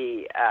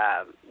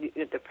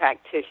the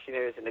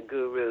practitioners and the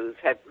gurus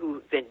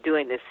who've been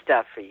doing this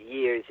stuff for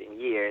years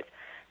and years.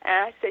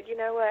 And I said, you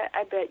know what?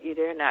 I bet you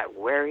they're not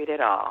worried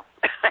at all.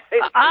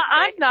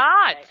 I'm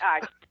not.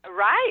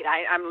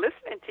 Right. I'm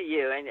listening to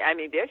you, and I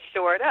mean they're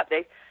shored up.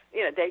 They've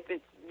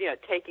been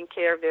taking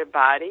care of their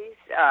bodies.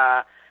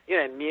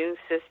 Immune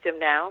system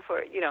now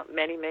for,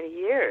 many, many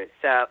years.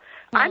 So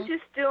I'm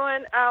just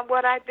doing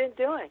what I've been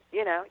doing,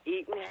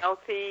 eating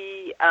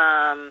healthy.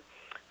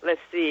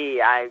 Let's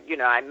see,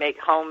 I make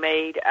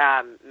homemade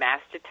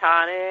Master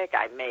Tonic.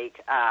 I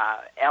make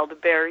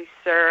elderberry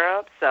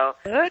syrup. So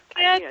look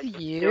at just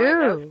you. Doing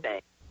those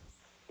things.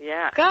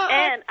 Yeah.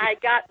 And I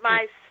got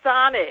my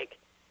Sonic.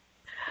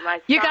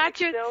 You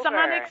got your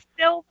Sonic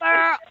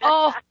Silver?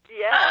 Oh,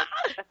 yes.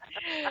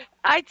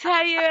 I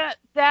tell you,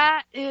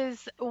 that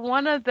is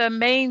one of the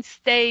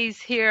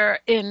mainstays here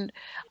in,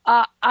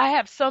 I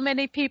have so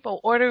many people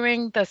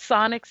ordering the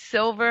Sonic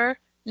Silver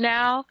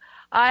now.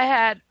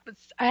 I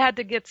had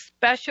to get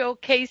special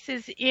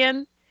cases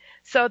in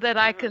so that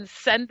I can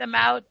send them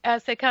out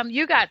as they come.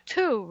 You got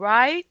 2,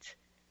 right?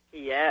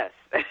 Yes.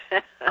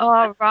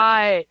 All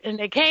right. And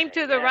they came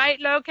to the right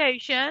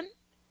location.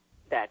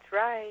 That's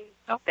right.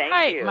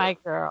 Thank you, my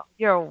girl.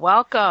 You're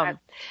welcome.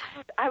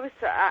 I was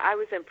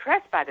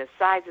impressed by the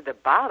size of the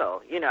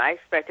bottle. I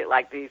expected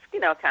like these,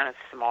 kind of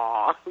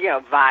small,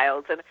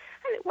 vials, and I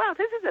said, wow,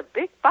 this is a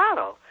big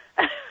bottle.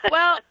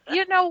 Well,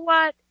 you know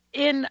what?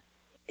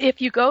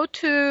 If you go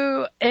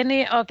to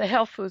any of the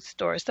health food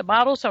stores, the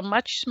bottles are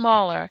much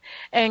smaller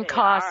and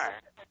cost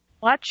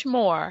much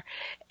more,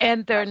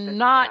 and they're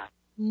not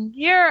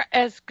near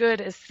as good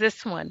as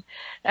this one.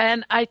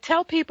 And I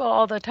tell people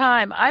all the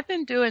time, I've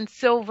been doing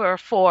silver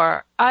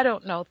for,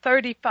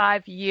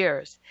 35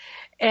 years.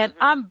 And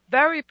I'm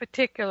very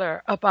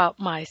particular about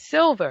my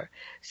silver.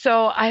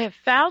 So I have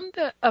found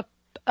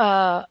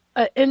a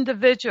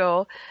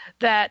individual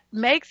that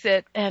makes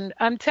it, and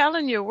I'm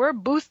telling you, we're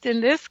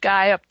boosting this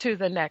guy up to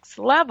the next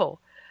level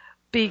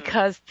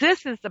because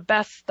this is the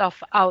best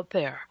stuff out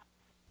there.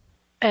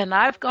 And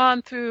I've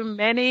gone through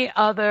many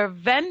other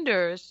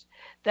vendors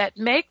that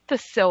make the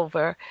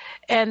silver,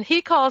 and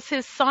he calls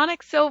his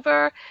Sonic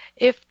Silver.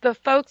 If the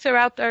folks are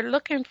out there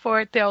looking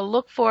for it, they'll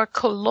look for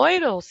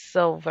colloidal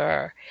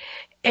silver.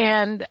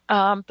 And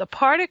the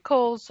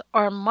particles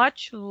are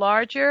much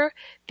larger.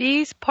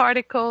 These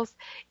particles,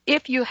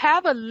 if you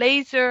have a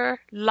laser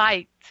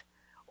light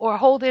or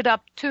hold it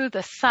up to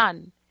the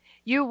sun,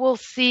 you will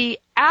see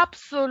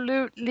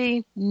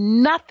absolutely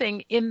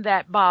nothing in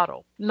that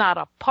bottle, not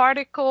a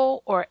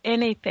particle or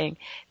anything.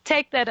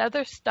 Take that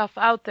other stuff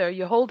out there.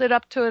 You hold it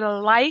up to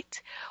a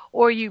light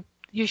or you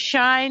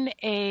shine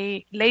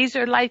a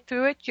laser light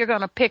through it, you're going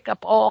to pick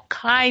up all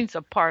kinds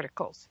of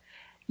particles.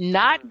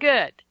 Not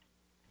good.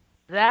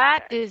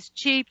 That is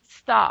cheap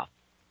stuff.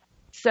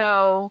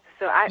 So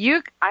I've been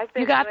you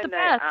got doing the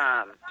best.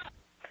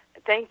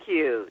 Thank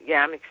you.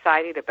 Yeah, I'm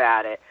excited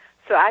about it.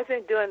 So I've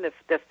been doing the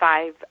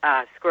 5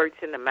 squirts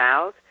in the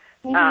mouth.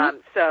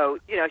 So,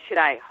 should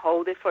I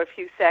hold it for a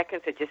few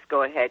seconds or just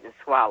go ahead and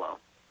swallow?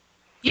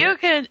 You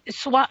can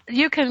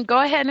go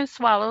ahead and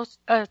swallow.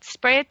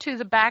 Spray it to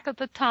the back of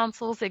the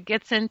tonsils. It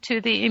gets into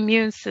the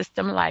immune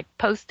system like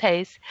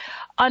post-haste.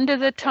 Under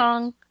the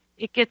tongue,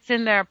 it gets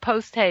in there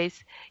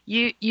post-haste.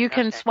 You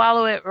can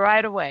swallow it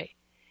right away.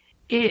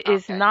 It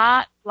is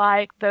not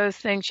like those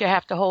things you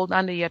have to hold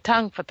under your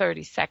tongue for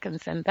 30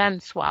 seconds and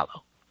then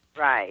swallow.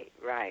 Right.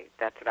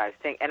 That's what I was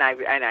thinking. And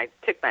I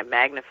took my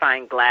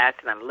magnifying glass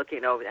and I'm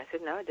looking over it. I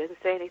said, no, it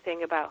doesn't say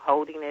anything about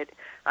holding it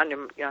under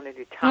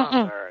the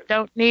tongue. Or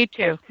don't need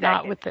to.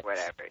 Not with it.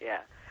 Whatever,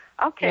 yeah.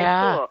 Okay,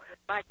 cool.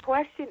 My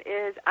question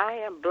is, I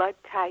am blood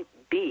type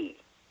B.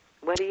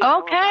 What do you know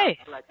about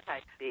blood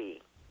type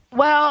B?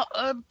 Well,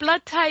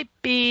 blood type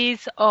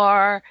Bs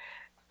are,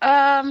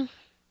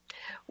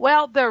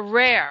 they're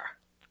rare.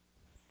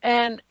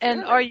 And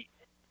really? are you?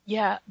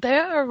 Yeah, they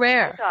are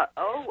rare.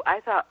 I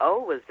thought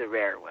O was the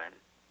rare one.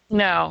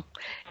 No.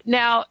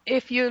 Now,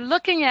 if you're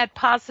looking at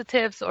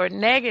positives or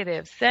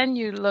negatives, then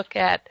you look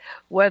at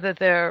whether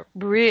they're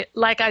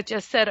like I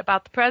just said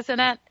about the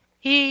president.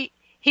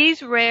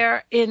 He's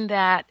rare in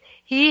that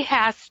he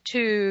has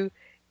to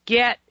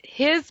get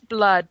his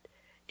blood,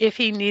 if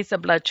he needs a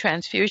blood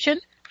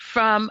transfusion,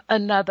 from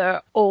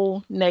another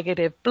O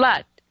negative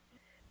blood.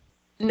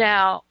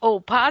 Now, O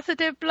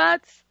positive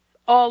bloods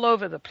all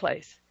over the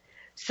place.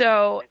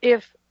 So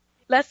if,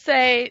 let's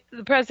say,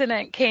 the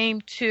president came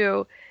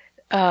to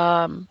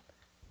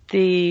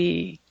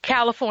the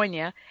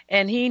California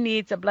and he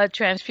needs a blood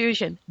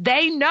transfusion,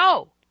 they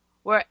know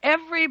where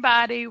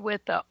everybody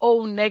with the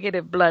O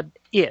negative blood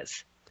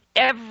is,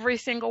 every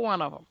single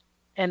one of them.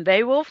 And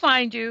they will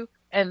find you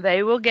and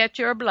they will get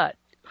your blood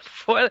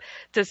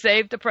to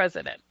save the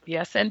president.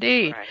 Yes,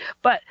 indeed.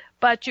 Right.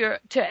 But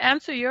to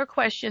answer your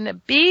question, the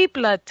B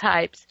blood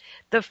types,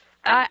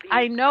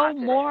 I know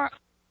more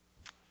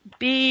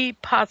B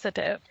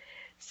positive,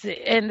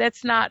 and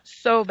that's not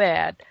so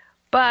bad.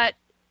 But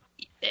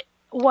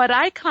what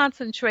I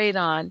concentrate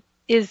on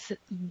is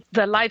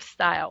the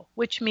lifestyle,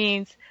 which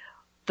means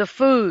the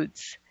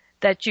foods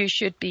that you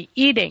should be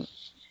eating.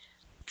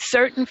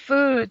 Certain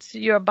foods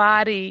your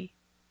body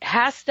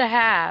has to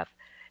have,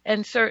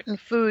 and certain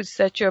foods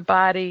that your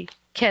body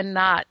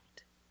cannot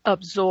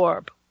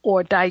absorb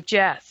or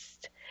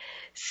digest.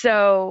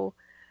 So,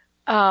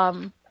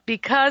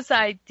 because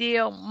I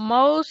deal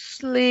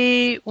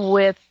mostly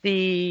with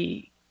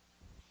the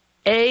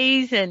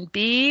A's and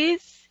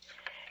B's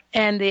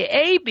and the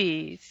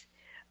AB's,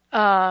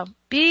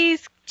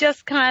 B's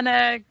just kind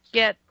of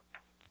get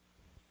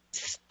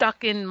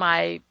stuck in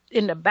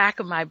the back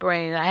of my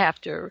brain. I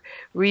have to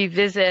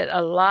revisit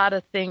a lot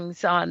of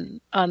things on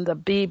the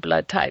B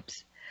blood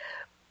types.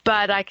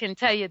 But I can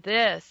tell you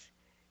this,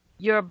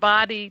 your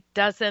body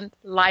doesn't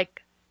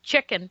like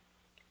chicken.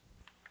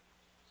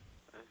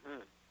 Mm-hmm.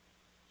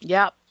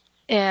 Yep.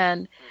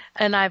 And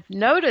I've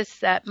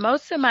noticed that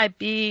most of my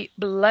B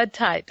blood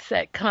types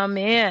that come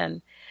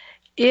in,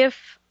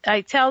 if I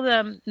tell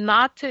them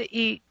not to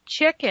eat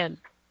chicken,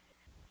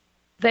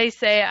 they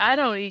say, I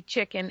don't eat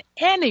chicken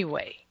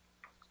anyway.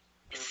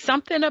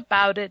 Something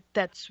about it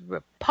that's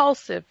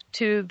repulsive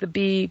to the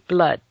B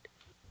blood.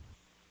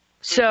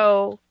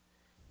 So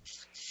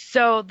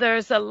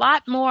there's a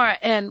lot more.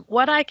 And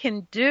what I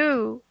can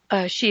do,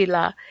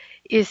 Sheila,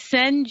 is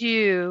send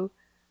you,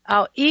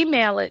 I'll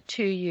email it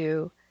to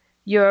you,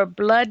 your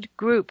blood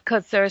group,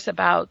 because there's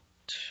about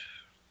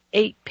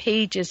 8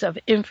 pages of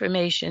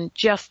information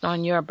just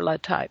on your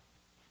blood type.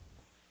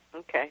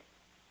 Okay.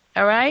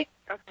 All right?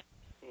 Okay.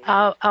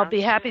 Yeah, I'll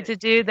be happy good. to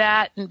do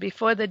that, and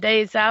before the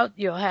day's out,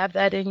 you'll have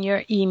that in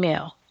your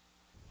email.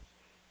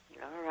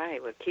 All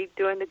right. Well, keep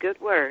doing the good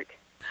work.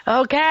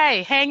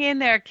 Okay, hang in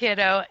there,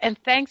 kiddo, and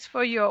thanks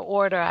for your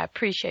order. I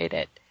appreciate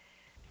it.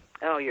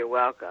 Oh, you're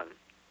welcome.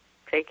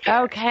 Take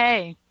care.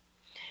 Okay.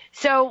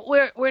 So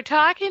we're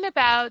talking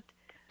about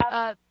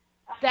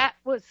that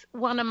was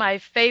one of my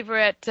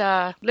favorite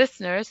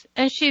listeners,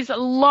 and she's a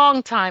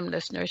long-time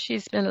listener.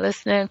 She's been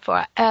listening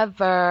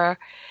forever,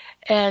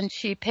 and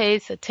she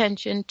pays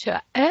attention to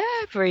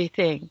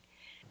everything.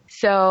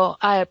 So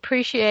I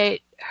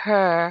appreciate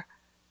her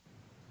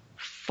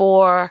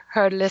for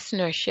her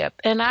listenership.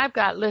 And I've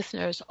got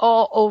listeners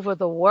all over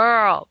the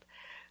world.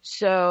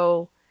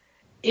 So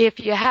if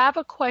you have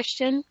a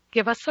question,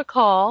 give us a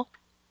call.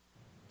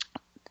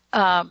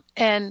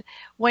 And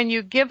when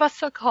you give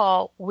us a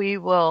call, we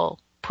will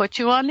put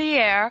you on the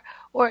air.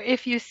 Or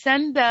if you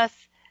send us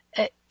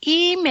an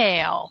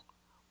email,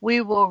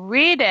 we will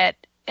read it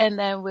and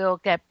then we'll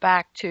get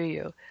back to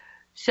you.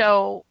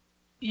 So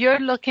you're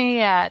looking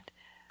at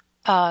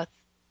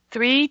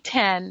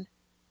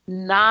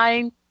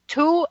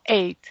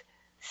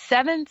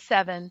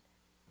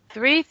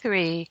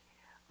 310-928-7733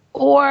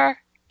 or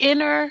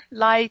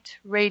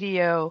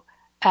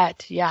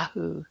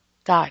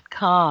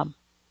innerlightradio@yahoo.com.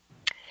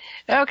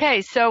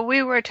 Okay, so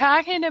we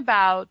talked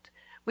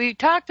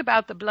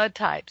about the blood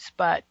types,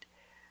 but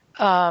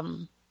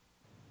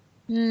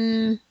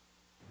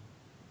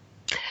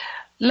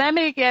let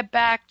me get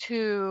back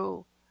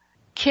to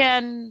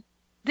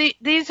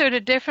these are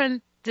the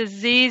different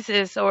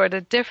diseases or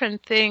the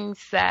different things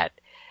that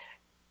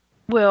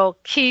will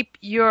keep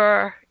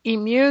your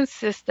immune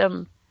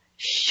system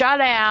shut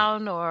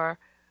down or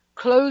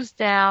closed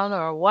down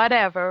or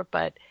whatever,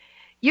 but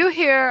you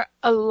hear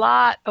a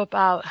lot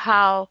about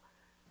how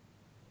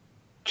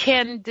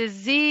can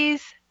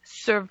disease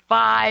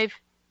survive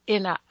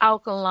in an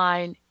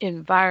alkaline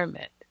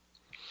environment.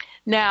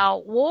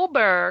 Now,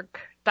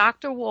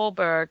 Dr.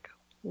 Wahlberg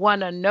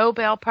won a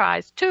Nobel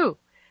Prize too,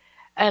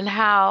 and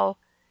how,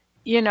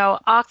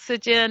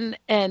 oxygen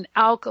and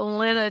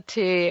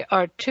alkalinity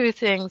are two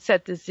things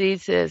that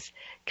diseases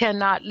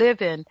cannot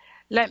live in.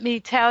 Let me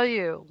tell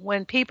you,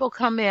 when people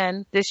come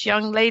in, this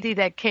young lady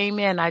that came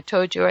in, I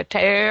told you a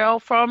tale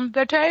from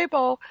the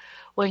table.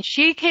 When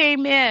she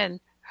came in,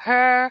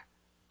 her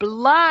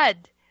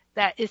blood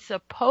that is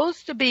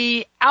supposed to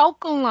be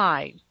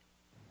alkaline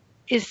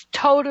is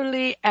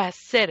totally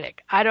acidic.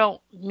 I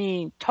don't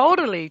mean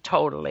totally,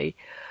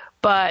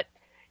 but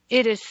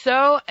it is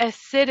so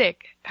acidic,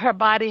 her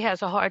body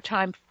has a hard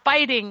time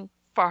fighting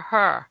for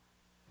her.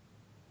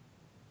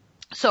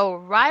 So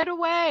right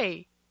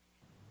away,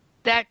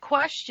 that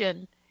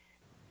question,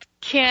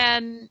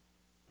 can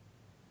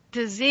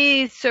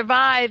disease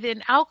survive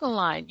in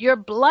alkaline? Your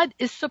blood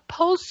is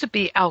supposed to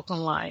be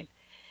alkaline.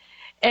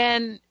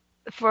 And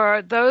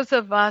for those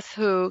of us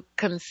who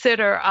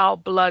consider our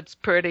bloods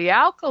pretty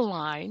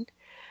alkaline,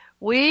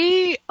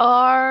 we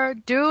are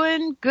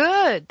doing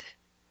good.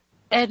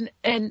 And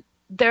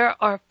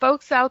there are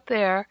folks out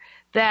there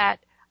that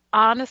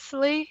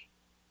honestly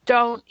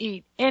don't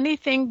eat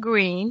anything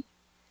green,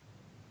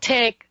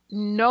 take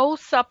no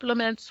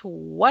supplements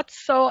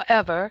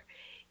whatsoever,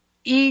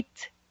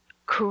 eat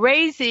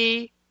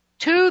crazy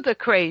to the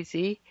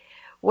crazy,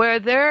 where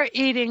they're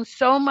eating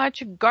so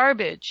much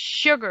garbage,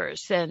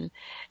 sugars, and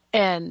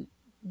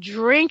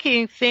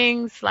drinking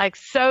things like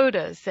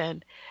sodas,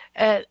 and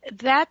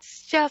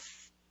that's just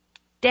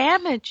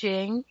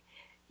damaging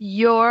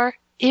your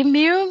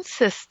immune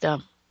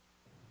system.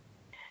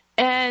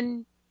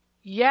 And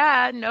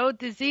yeah, no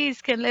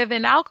disease can live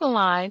in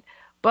alkaline,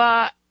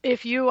 but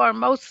if you are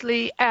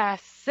mostly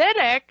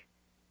acidic,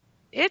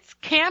 it's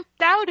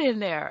camped out in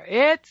there.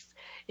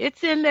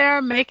 It's in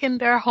there making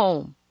their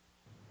home.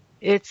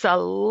 It's a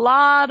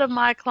lot of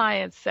my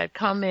clients that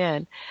come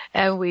in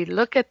and we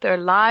look at their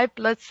live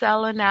blood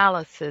cell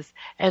analysis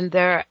and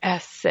they're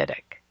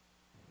acidic.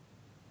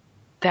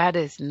 That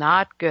is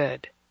not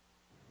good.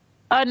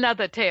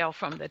 Another tale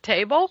from the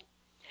table.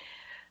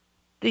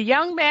 The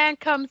young man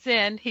comes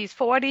in, he's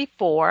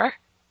 44,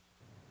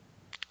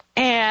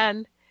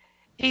 and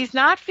he's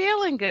not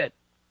feeling good.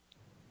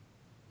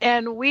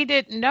 And we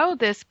didn't know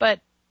this, but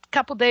a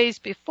couple days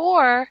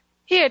before,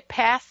 he had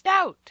passed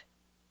out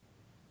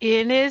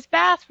in his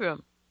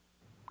bathroom,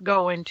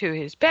 going to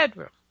his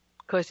bedroom,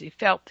 because he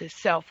felt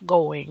himself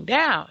going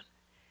down.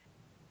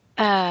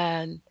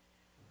 And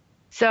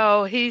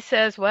so he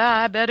says, well,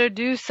 I better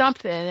do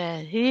something.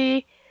 And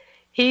he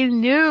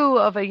knew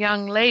of a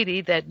young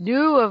lady that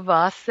knew of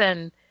us,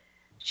 and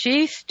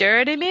she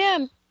stirred him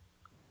in.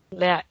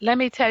 Let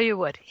me tell you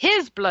what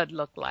his blood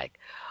looked like.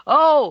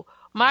 Oh,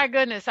 my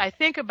goodness, I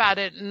think about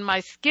it and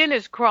my skin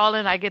is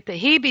crawling. I get the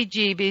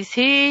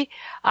heebie-jeebies.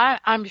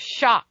 I'm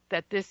shocked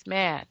that this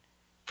man,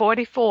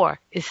 44,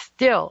 is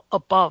still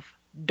above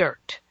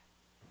dirt.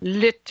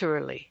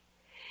 Literally.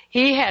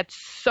 He had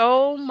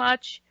so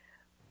much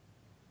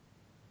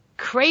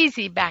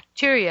crazy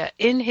bacteria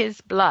in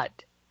his blood.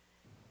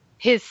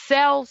 His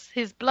cells,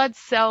 his blood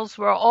cells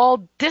were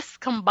all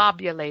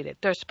discombobulated.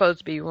 They're supposed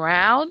to be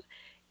round,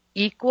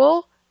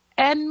 equal,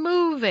 and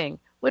moving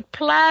with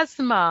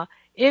plasma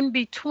in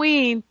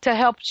between to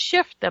help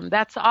shift them.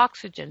 That's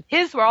oxygen.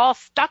 His were all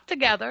stuck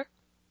together,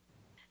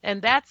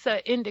 and that's an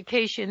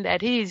indication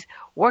that he's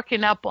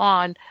working up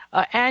on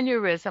an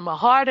aneurysm, a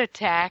heart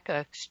attack,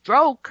 a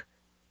stroke.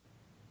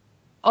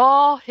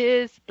 All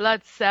his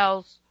blood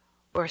cells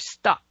were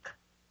stuck.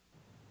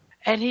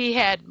 And he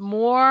had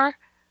more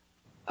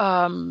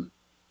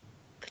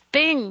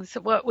things,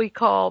 what we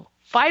call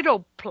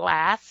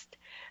phytoplast,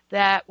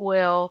 that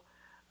will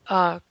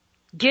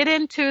get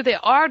into the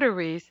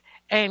arteries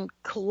and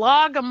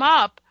clog them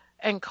up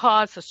and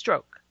cause a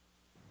stroke.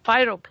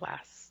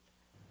 Phytoplast.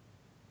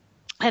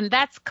 And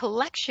that's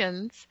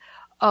collections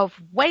of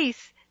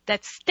waste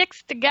that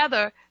sticks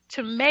together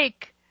to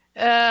make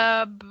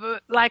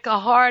like a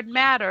hard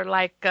matter,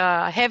 like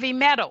heavy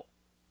metal.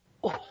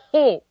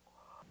 Oh.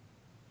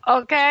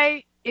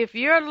 Okay? If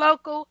you're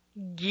local,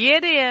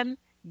 get in,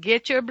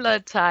 get your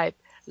blood type.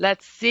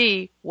 Let's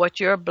see what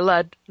your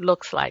blood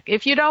looks like.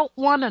 If you don't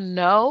want to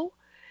know,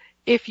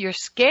 if you're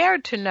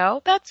scared to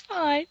know, that's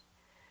fine.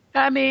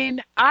 I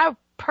mean, I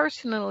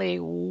personally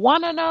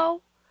want to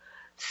know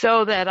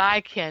so that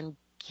I can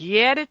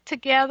get it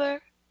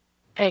together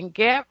and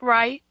get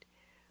right.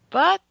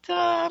 But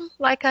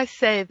like I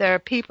say, there are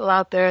people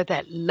out there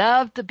that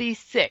love to be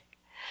sick.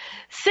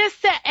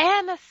 Sister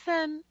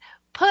Anderson,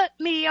 put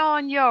me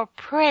on your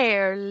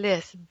prayer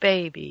list,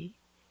 baby.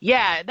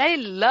 Yeah, they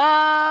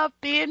love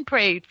being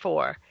prayed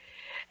for.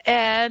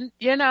 And,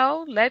 you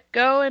know, let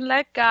go and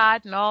let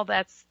God and all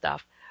that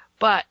stuff.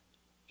 But,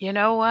 you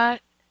know what?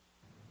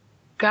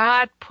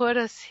 God put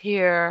us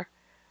here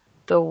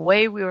the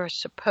way we were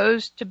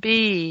supposed to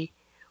be.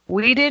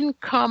 We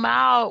didn't come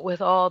out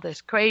with all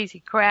this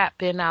crazy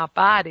crap in our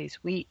bodies.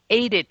 We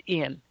ate it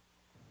in.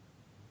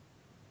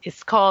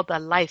 It's called the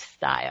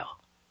lifestyle.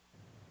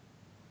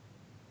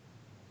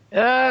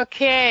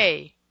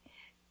 Okay.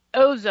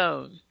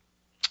 Ozone.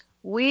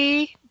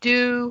 We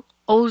do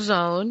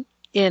ozone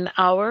in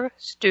our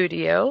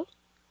studio.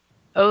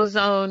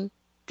 Ozone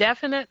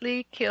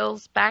definitely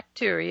kills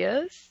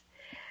bacteria.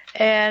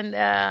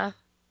 And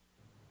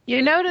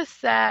you notice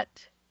that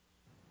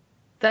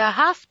the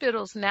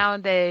hospitals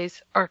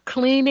nowadays are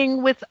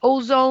cleaning with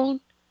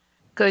ozone,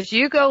 because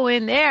you go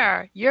in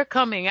there, you're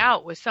coming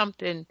out with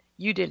something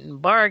you didn't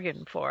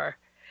bargain for.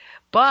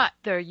 But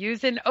they're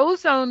using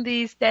ozone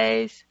these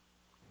days.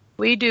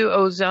 We do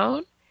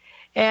ozone,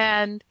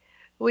 and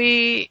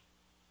we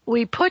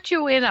put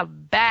you in a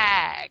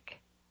bag,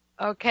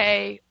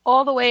 okay,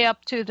 all the way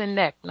up to the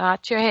neck,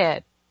 not your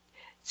head.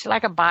 It's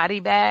like a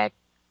body bag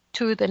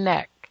to the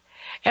neck.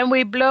 And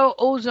we blow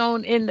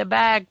ozone in the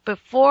bag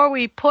before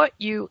we put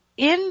you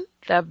in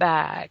the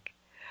bag.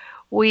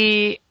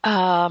 We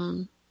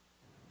do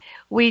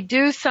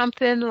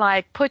something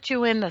like put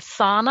you in the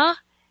sauna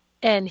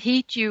and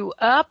heat you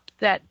up.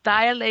 That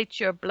dilates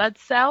your blood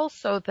cells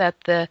so that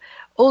the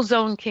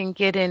ozone can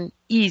get in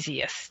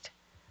easiest.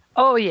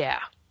 Oh yeah.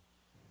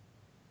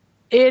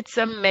 It's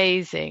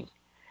amazing.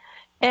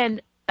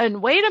 And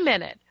wait a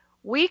minute.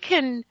 We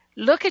can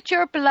look at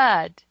your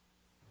blood,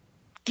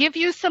 give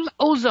you some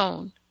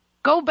ozone,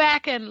 go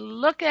back and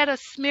look at a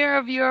smear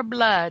of your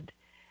blood,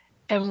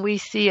 and we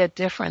see a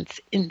difference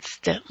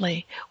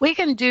instantly. We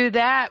can do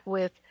that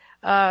with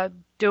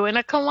doing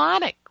a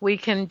colonic. We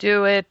can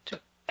do it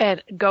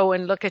and go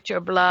and look at your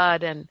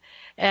blood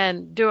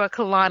and do a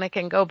colonic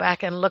and go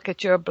back and look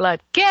at your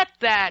blood. Get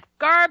that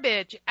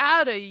garbage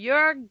out of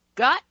your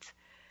gut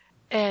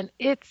and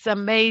it's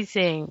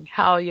amazing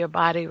how your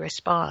body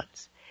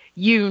responds.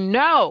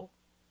 70%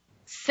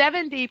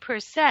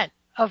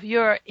 of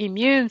your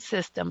immune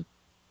system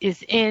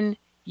is in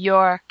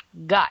your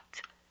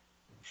gut.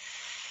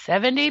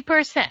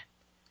 70%.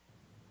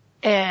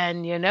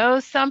 And you know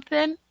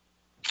something?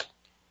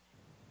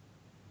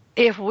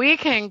 If we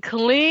can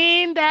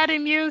clean that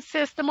immune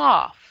system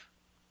off,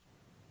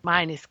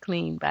 mine is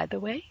clean, by the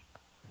way,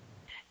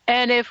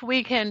 and if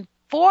we can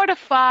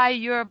fortify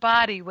your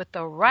body with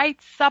the right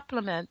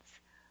supplements,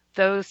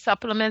 those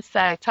supplements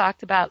that I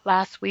talked about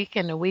last week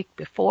and the week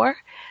before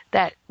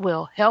that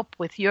will help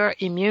with your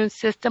immune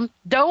system,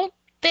 don't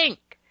think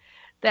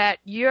that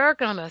you're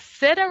going to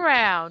sit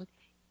around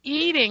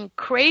eating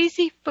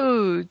crazy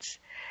foods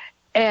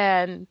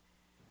and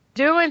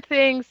doing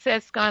things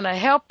that's going to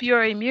help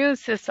your immune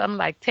system,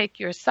 like take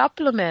your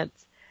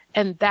supplements,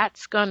 and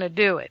that's going to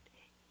do it.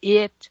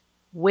 It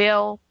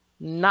will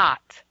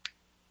not.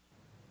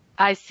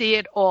 I see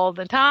it all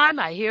the time.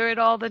 I hear it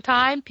all the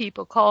time.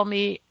 People call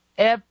me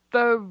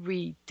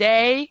every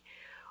day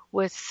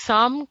with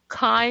some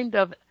kind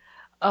of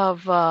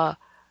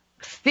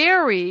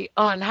theory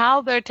on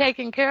how they're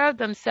taking care of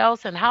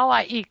themselves and how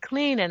I eat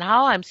clean and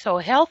how I'm so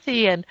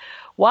healthy and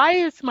why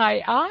is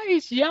my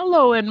eyes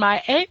yellow and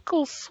my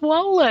ankles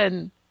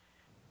swollen?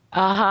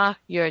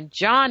 You're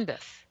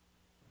jaundice.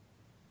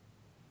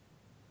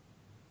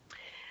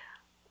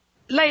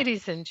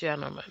 Ladies and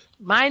gentlemen,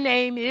 my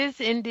name is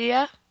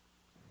India.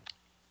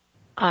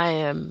 I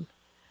am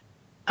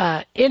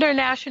an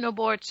international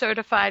board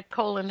certified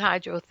colon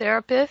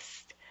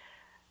hydrotherapist.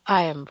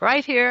 I am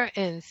right here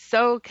in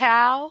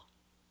SoCal,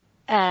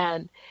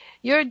 and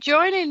you're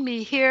joining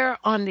me here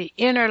on the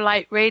Inner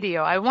Light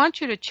Radio. I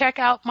want you to check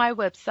out my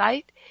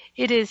website.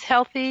 It is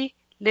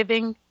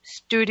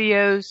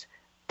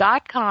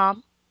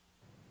healthylivingstudios.com.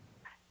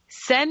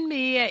 Send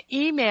me an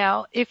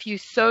email if you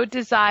so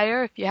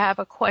desire, if you have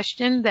a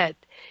question that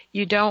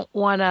you don't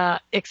want to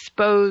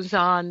expose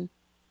on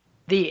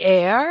the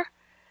air.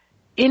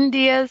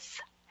 India's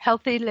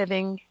Healthy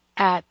Living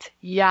at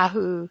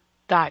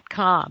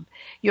yahoo.com.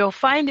 You'll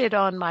find it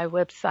on my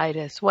website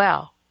as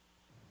well.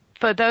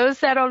 For those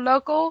that are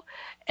local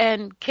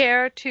and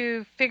care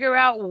to figure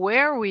out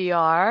where we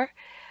are,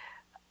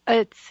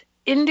 it's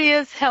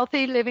India's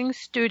Healthy Living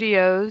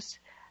Studios,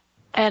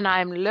 and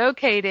I'm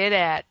located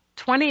at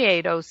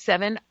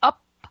 2807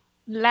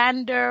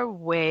 Uplander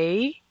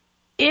Way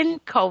in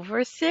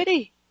Culver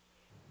City.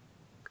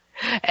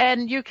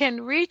 And you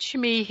can reach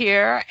me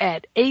here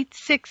at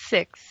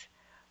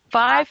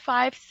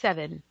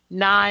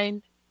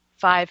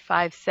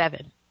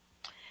 866-557-9557.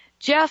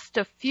 Just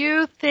a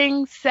few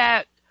things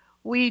that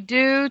we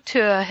do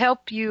to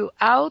help you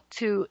out,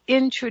 to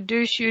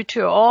introduce you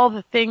to all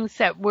the things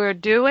that we're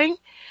doing.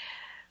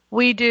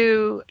 We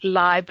do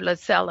live blood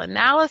cell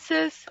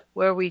analysis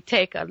where we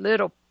take a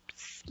little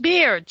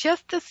smear,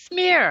 just a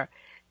smear,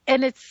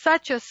 and it's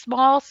such a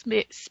small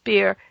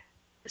smear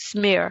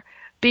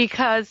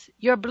because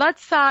your blood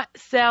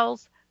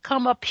cells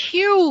come up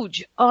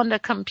huge on the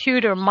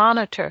computer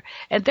monitor,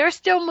 and they're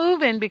still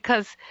moving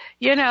because,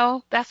 you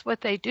know, that's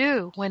what they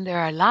do when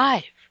they're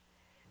alive.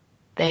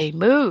 They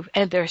move,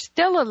 and they're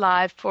still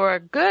alive for a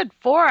good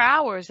 4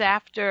 hours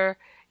after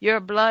your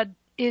blood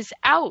is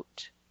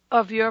out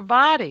of your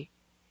body.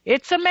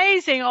 It's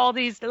amazing, all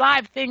these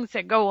live things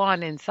that go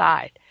on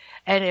inside.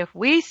 And if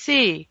we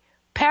see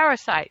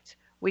parasites,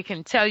 we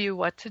can tell you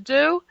what to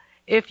do.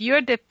 If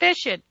you're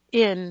deficient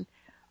in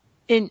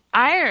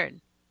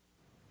iron,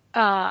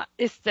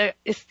 it's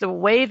the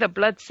way the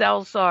blood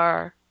cells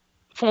are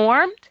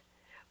formed.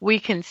 We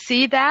can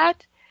see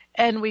that,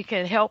 and we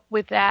can help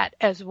with that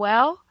as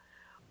well.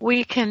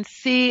 We can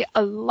see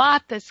a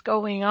lot that's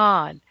going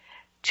on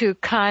to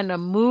kind of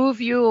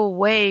move you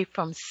away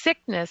from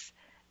sickness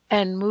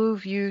and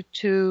move you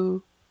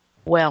to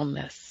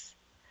wellness.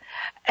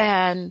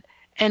 And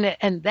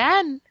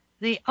then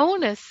the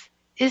onus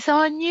is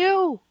on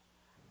you.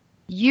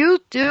 You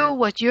do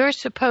what you're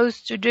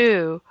supposed to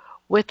do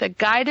with the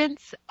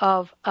guidance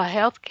of a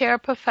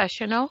healthcare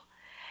professional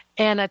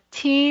and a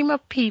team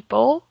of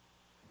people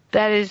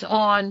that is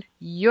on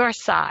your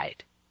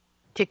side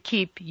to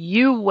keep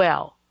you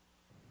well.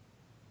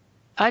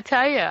 I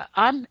tell you,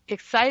 I'm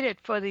excited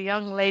for the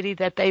young lady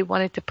that they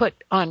wanted to put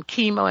on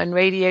chemo and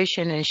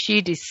radiation, and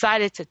she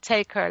decided to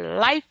take her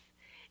life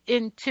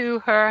into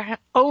her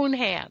own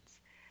hands.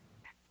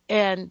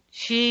 And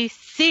she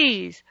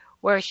sees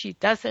where she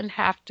doesn't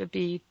have to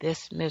be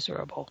this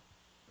miserable.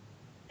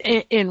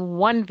 In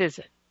one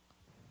visit,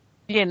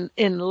 in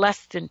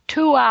less than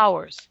 2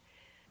 hours,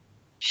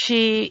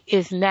 she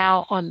is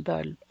now on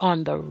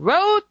the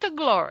road to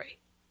glory.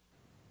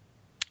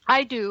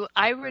 I do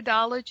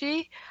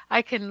iridology.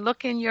 I can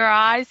look in your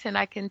eyes and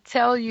I can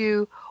tell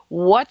you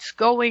what's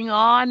going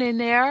on in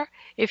there.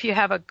 If you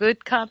have a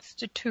good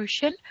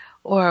constitution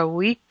or a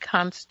weak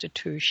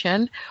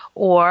constitution,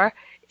 or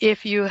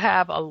if you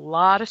have a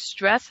lot of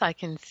stress, I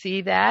can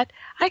see that.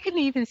 I can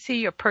even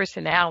see your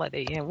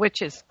personality,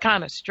 which is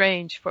kind of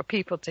strange for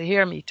people to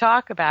hear me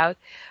talk about.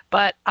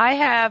 But I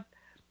have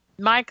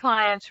my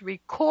clients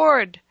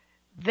record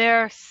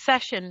their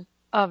session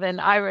of an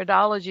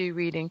iridology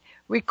reading.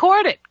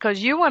 Record it,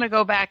 because you want to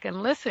go back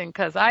and listen,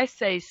 because I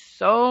say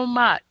so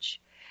much.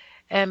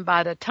 And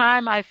by the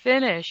time I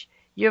finish,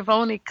 you've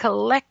only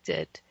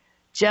collected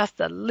just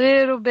a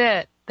little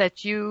bit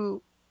that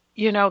you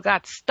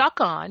got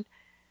stuck on.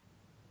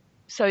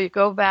 So you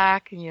go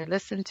back and you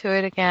listen to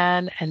it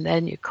again, and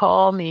then you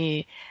call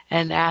me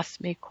and ask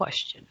me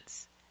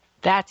questions.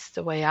 That's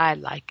the way I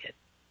like it.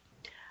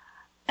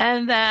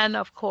 And then,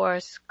 of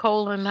course,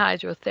 colon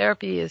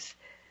hydrotherapy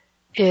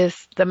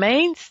is the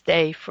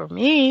mainstay for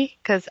me,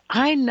 because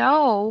I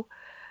know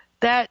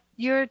that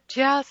you're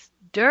just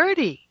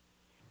dirty.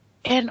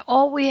 And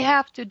all we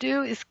have to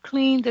do is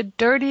clean the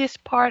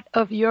dirtiest part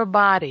of your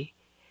body.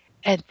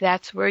 And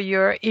that's where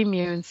your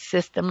immune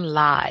system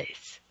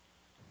lies.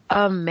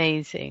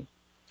 Amazing.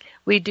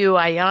 We do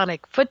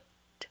ionic foot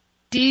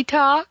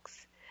detox,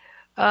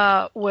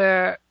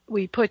 where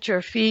we put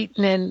your feet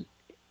in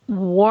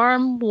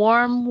warm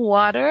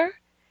water,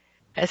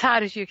 as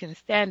hot as you can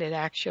stand it,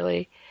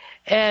 actually.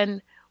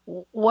 And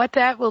what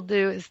that will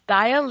do is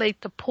dilate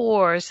the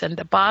pores and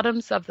the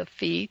bottoms of the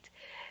feet.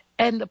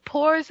 And the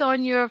pores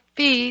on your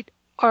feet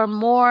are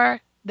more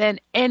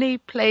than any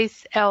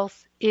place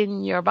else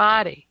in your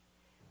body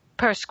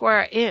per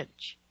square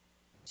inch.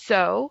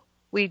 So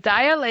we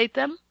dilate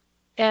them,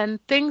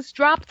 and things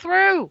drop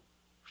through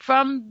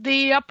from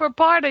the upper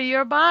part of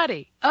your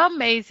body.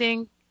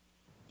 Amazing.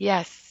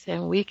 Yes,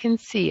 and we can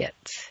see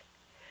it.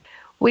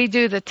 We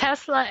do the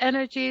Tesla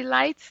energy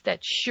lights that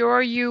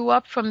shore you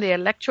up from the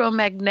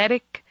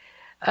electromagnetic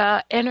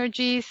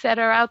energies that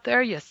are out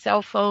there, your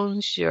cell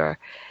phones, your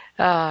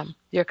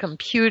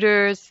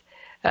computers,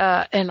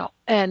 and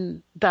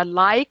the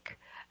like.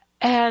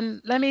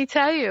 And let me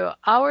tell you,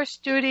 our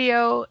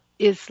studio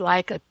is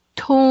like a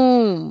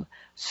tomb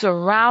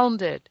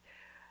surrounded,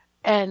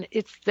 and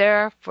it's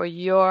there for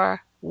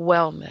your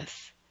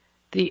wellness.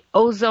 The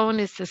ozone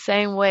is the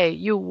same way.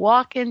 You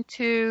walk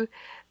into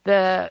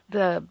the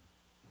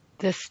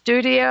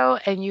studio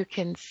and you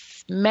can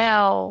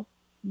smell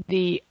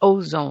the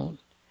ozone.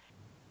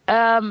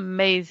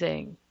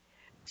 Amazing.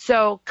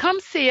 So come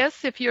see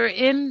us if you're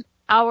in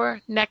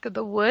our neck of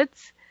the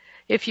woods.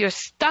 If you're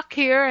stuck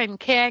here and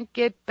can't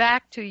get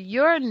back to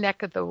your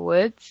neck of the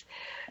woods,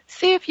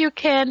 see if you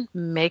can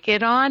make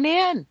it on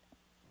in.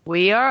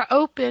 We are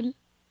open,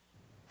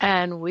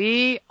 and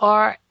we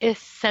are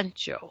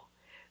essential,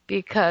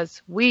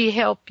 because we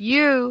help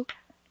you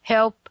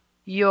help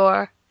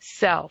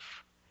yourself.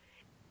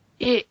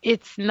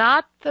 It's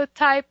not the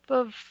type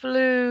of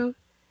flu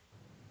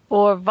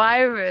or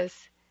virus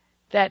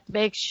that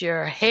makes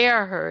your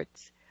hair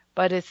hurts,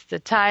 but it's the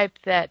type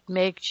that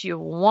makes you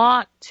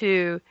want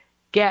to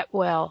get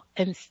well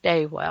and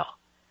stay well.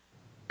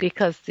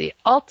 Because the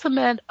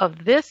ultimate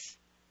of this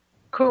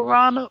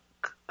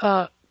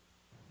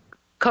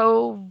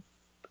COVID-19,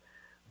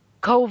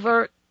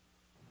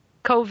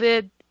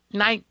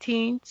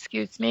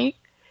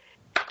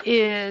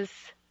 is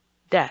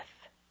death.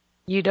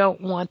 You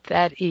don't want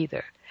that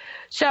either.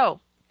 So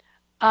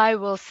I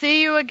will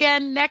see you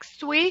again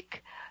next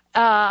week.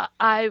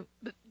 I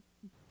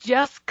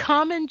just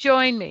come and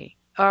join me.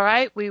 All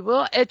right. We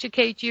will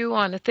educate you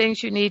on the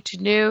things you need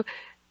to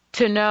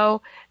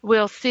know.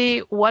 We'll see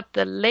what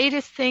the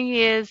latest thing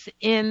is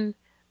in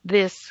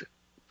this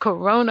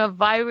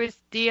coronavirus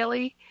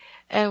dealie,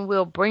 and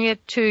we'll bring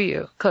it to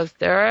you, because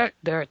they're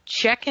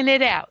checking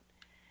it out.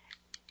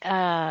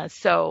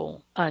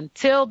 So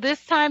until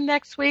this time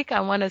next week,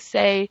 I want to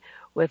say,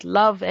 with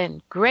love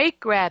and great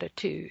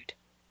gratitude,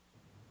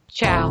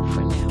 ciao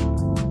for now.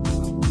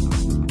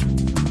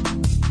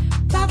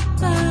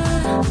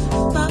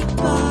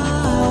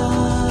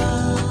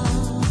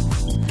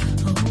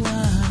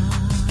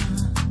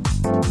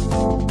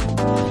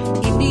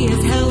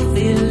 India's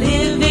healthy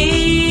living.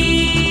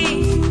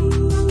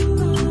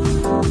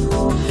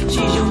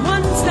 She's your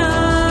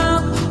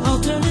one-stop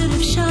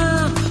alternative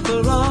shop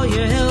for all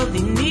your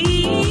healthy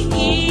needs.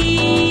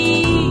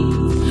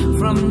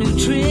 From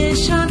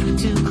nutrition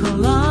to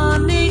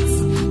colonics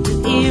to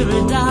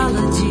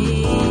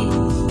iridology,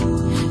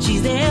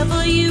 she's there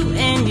for you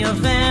and your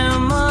family.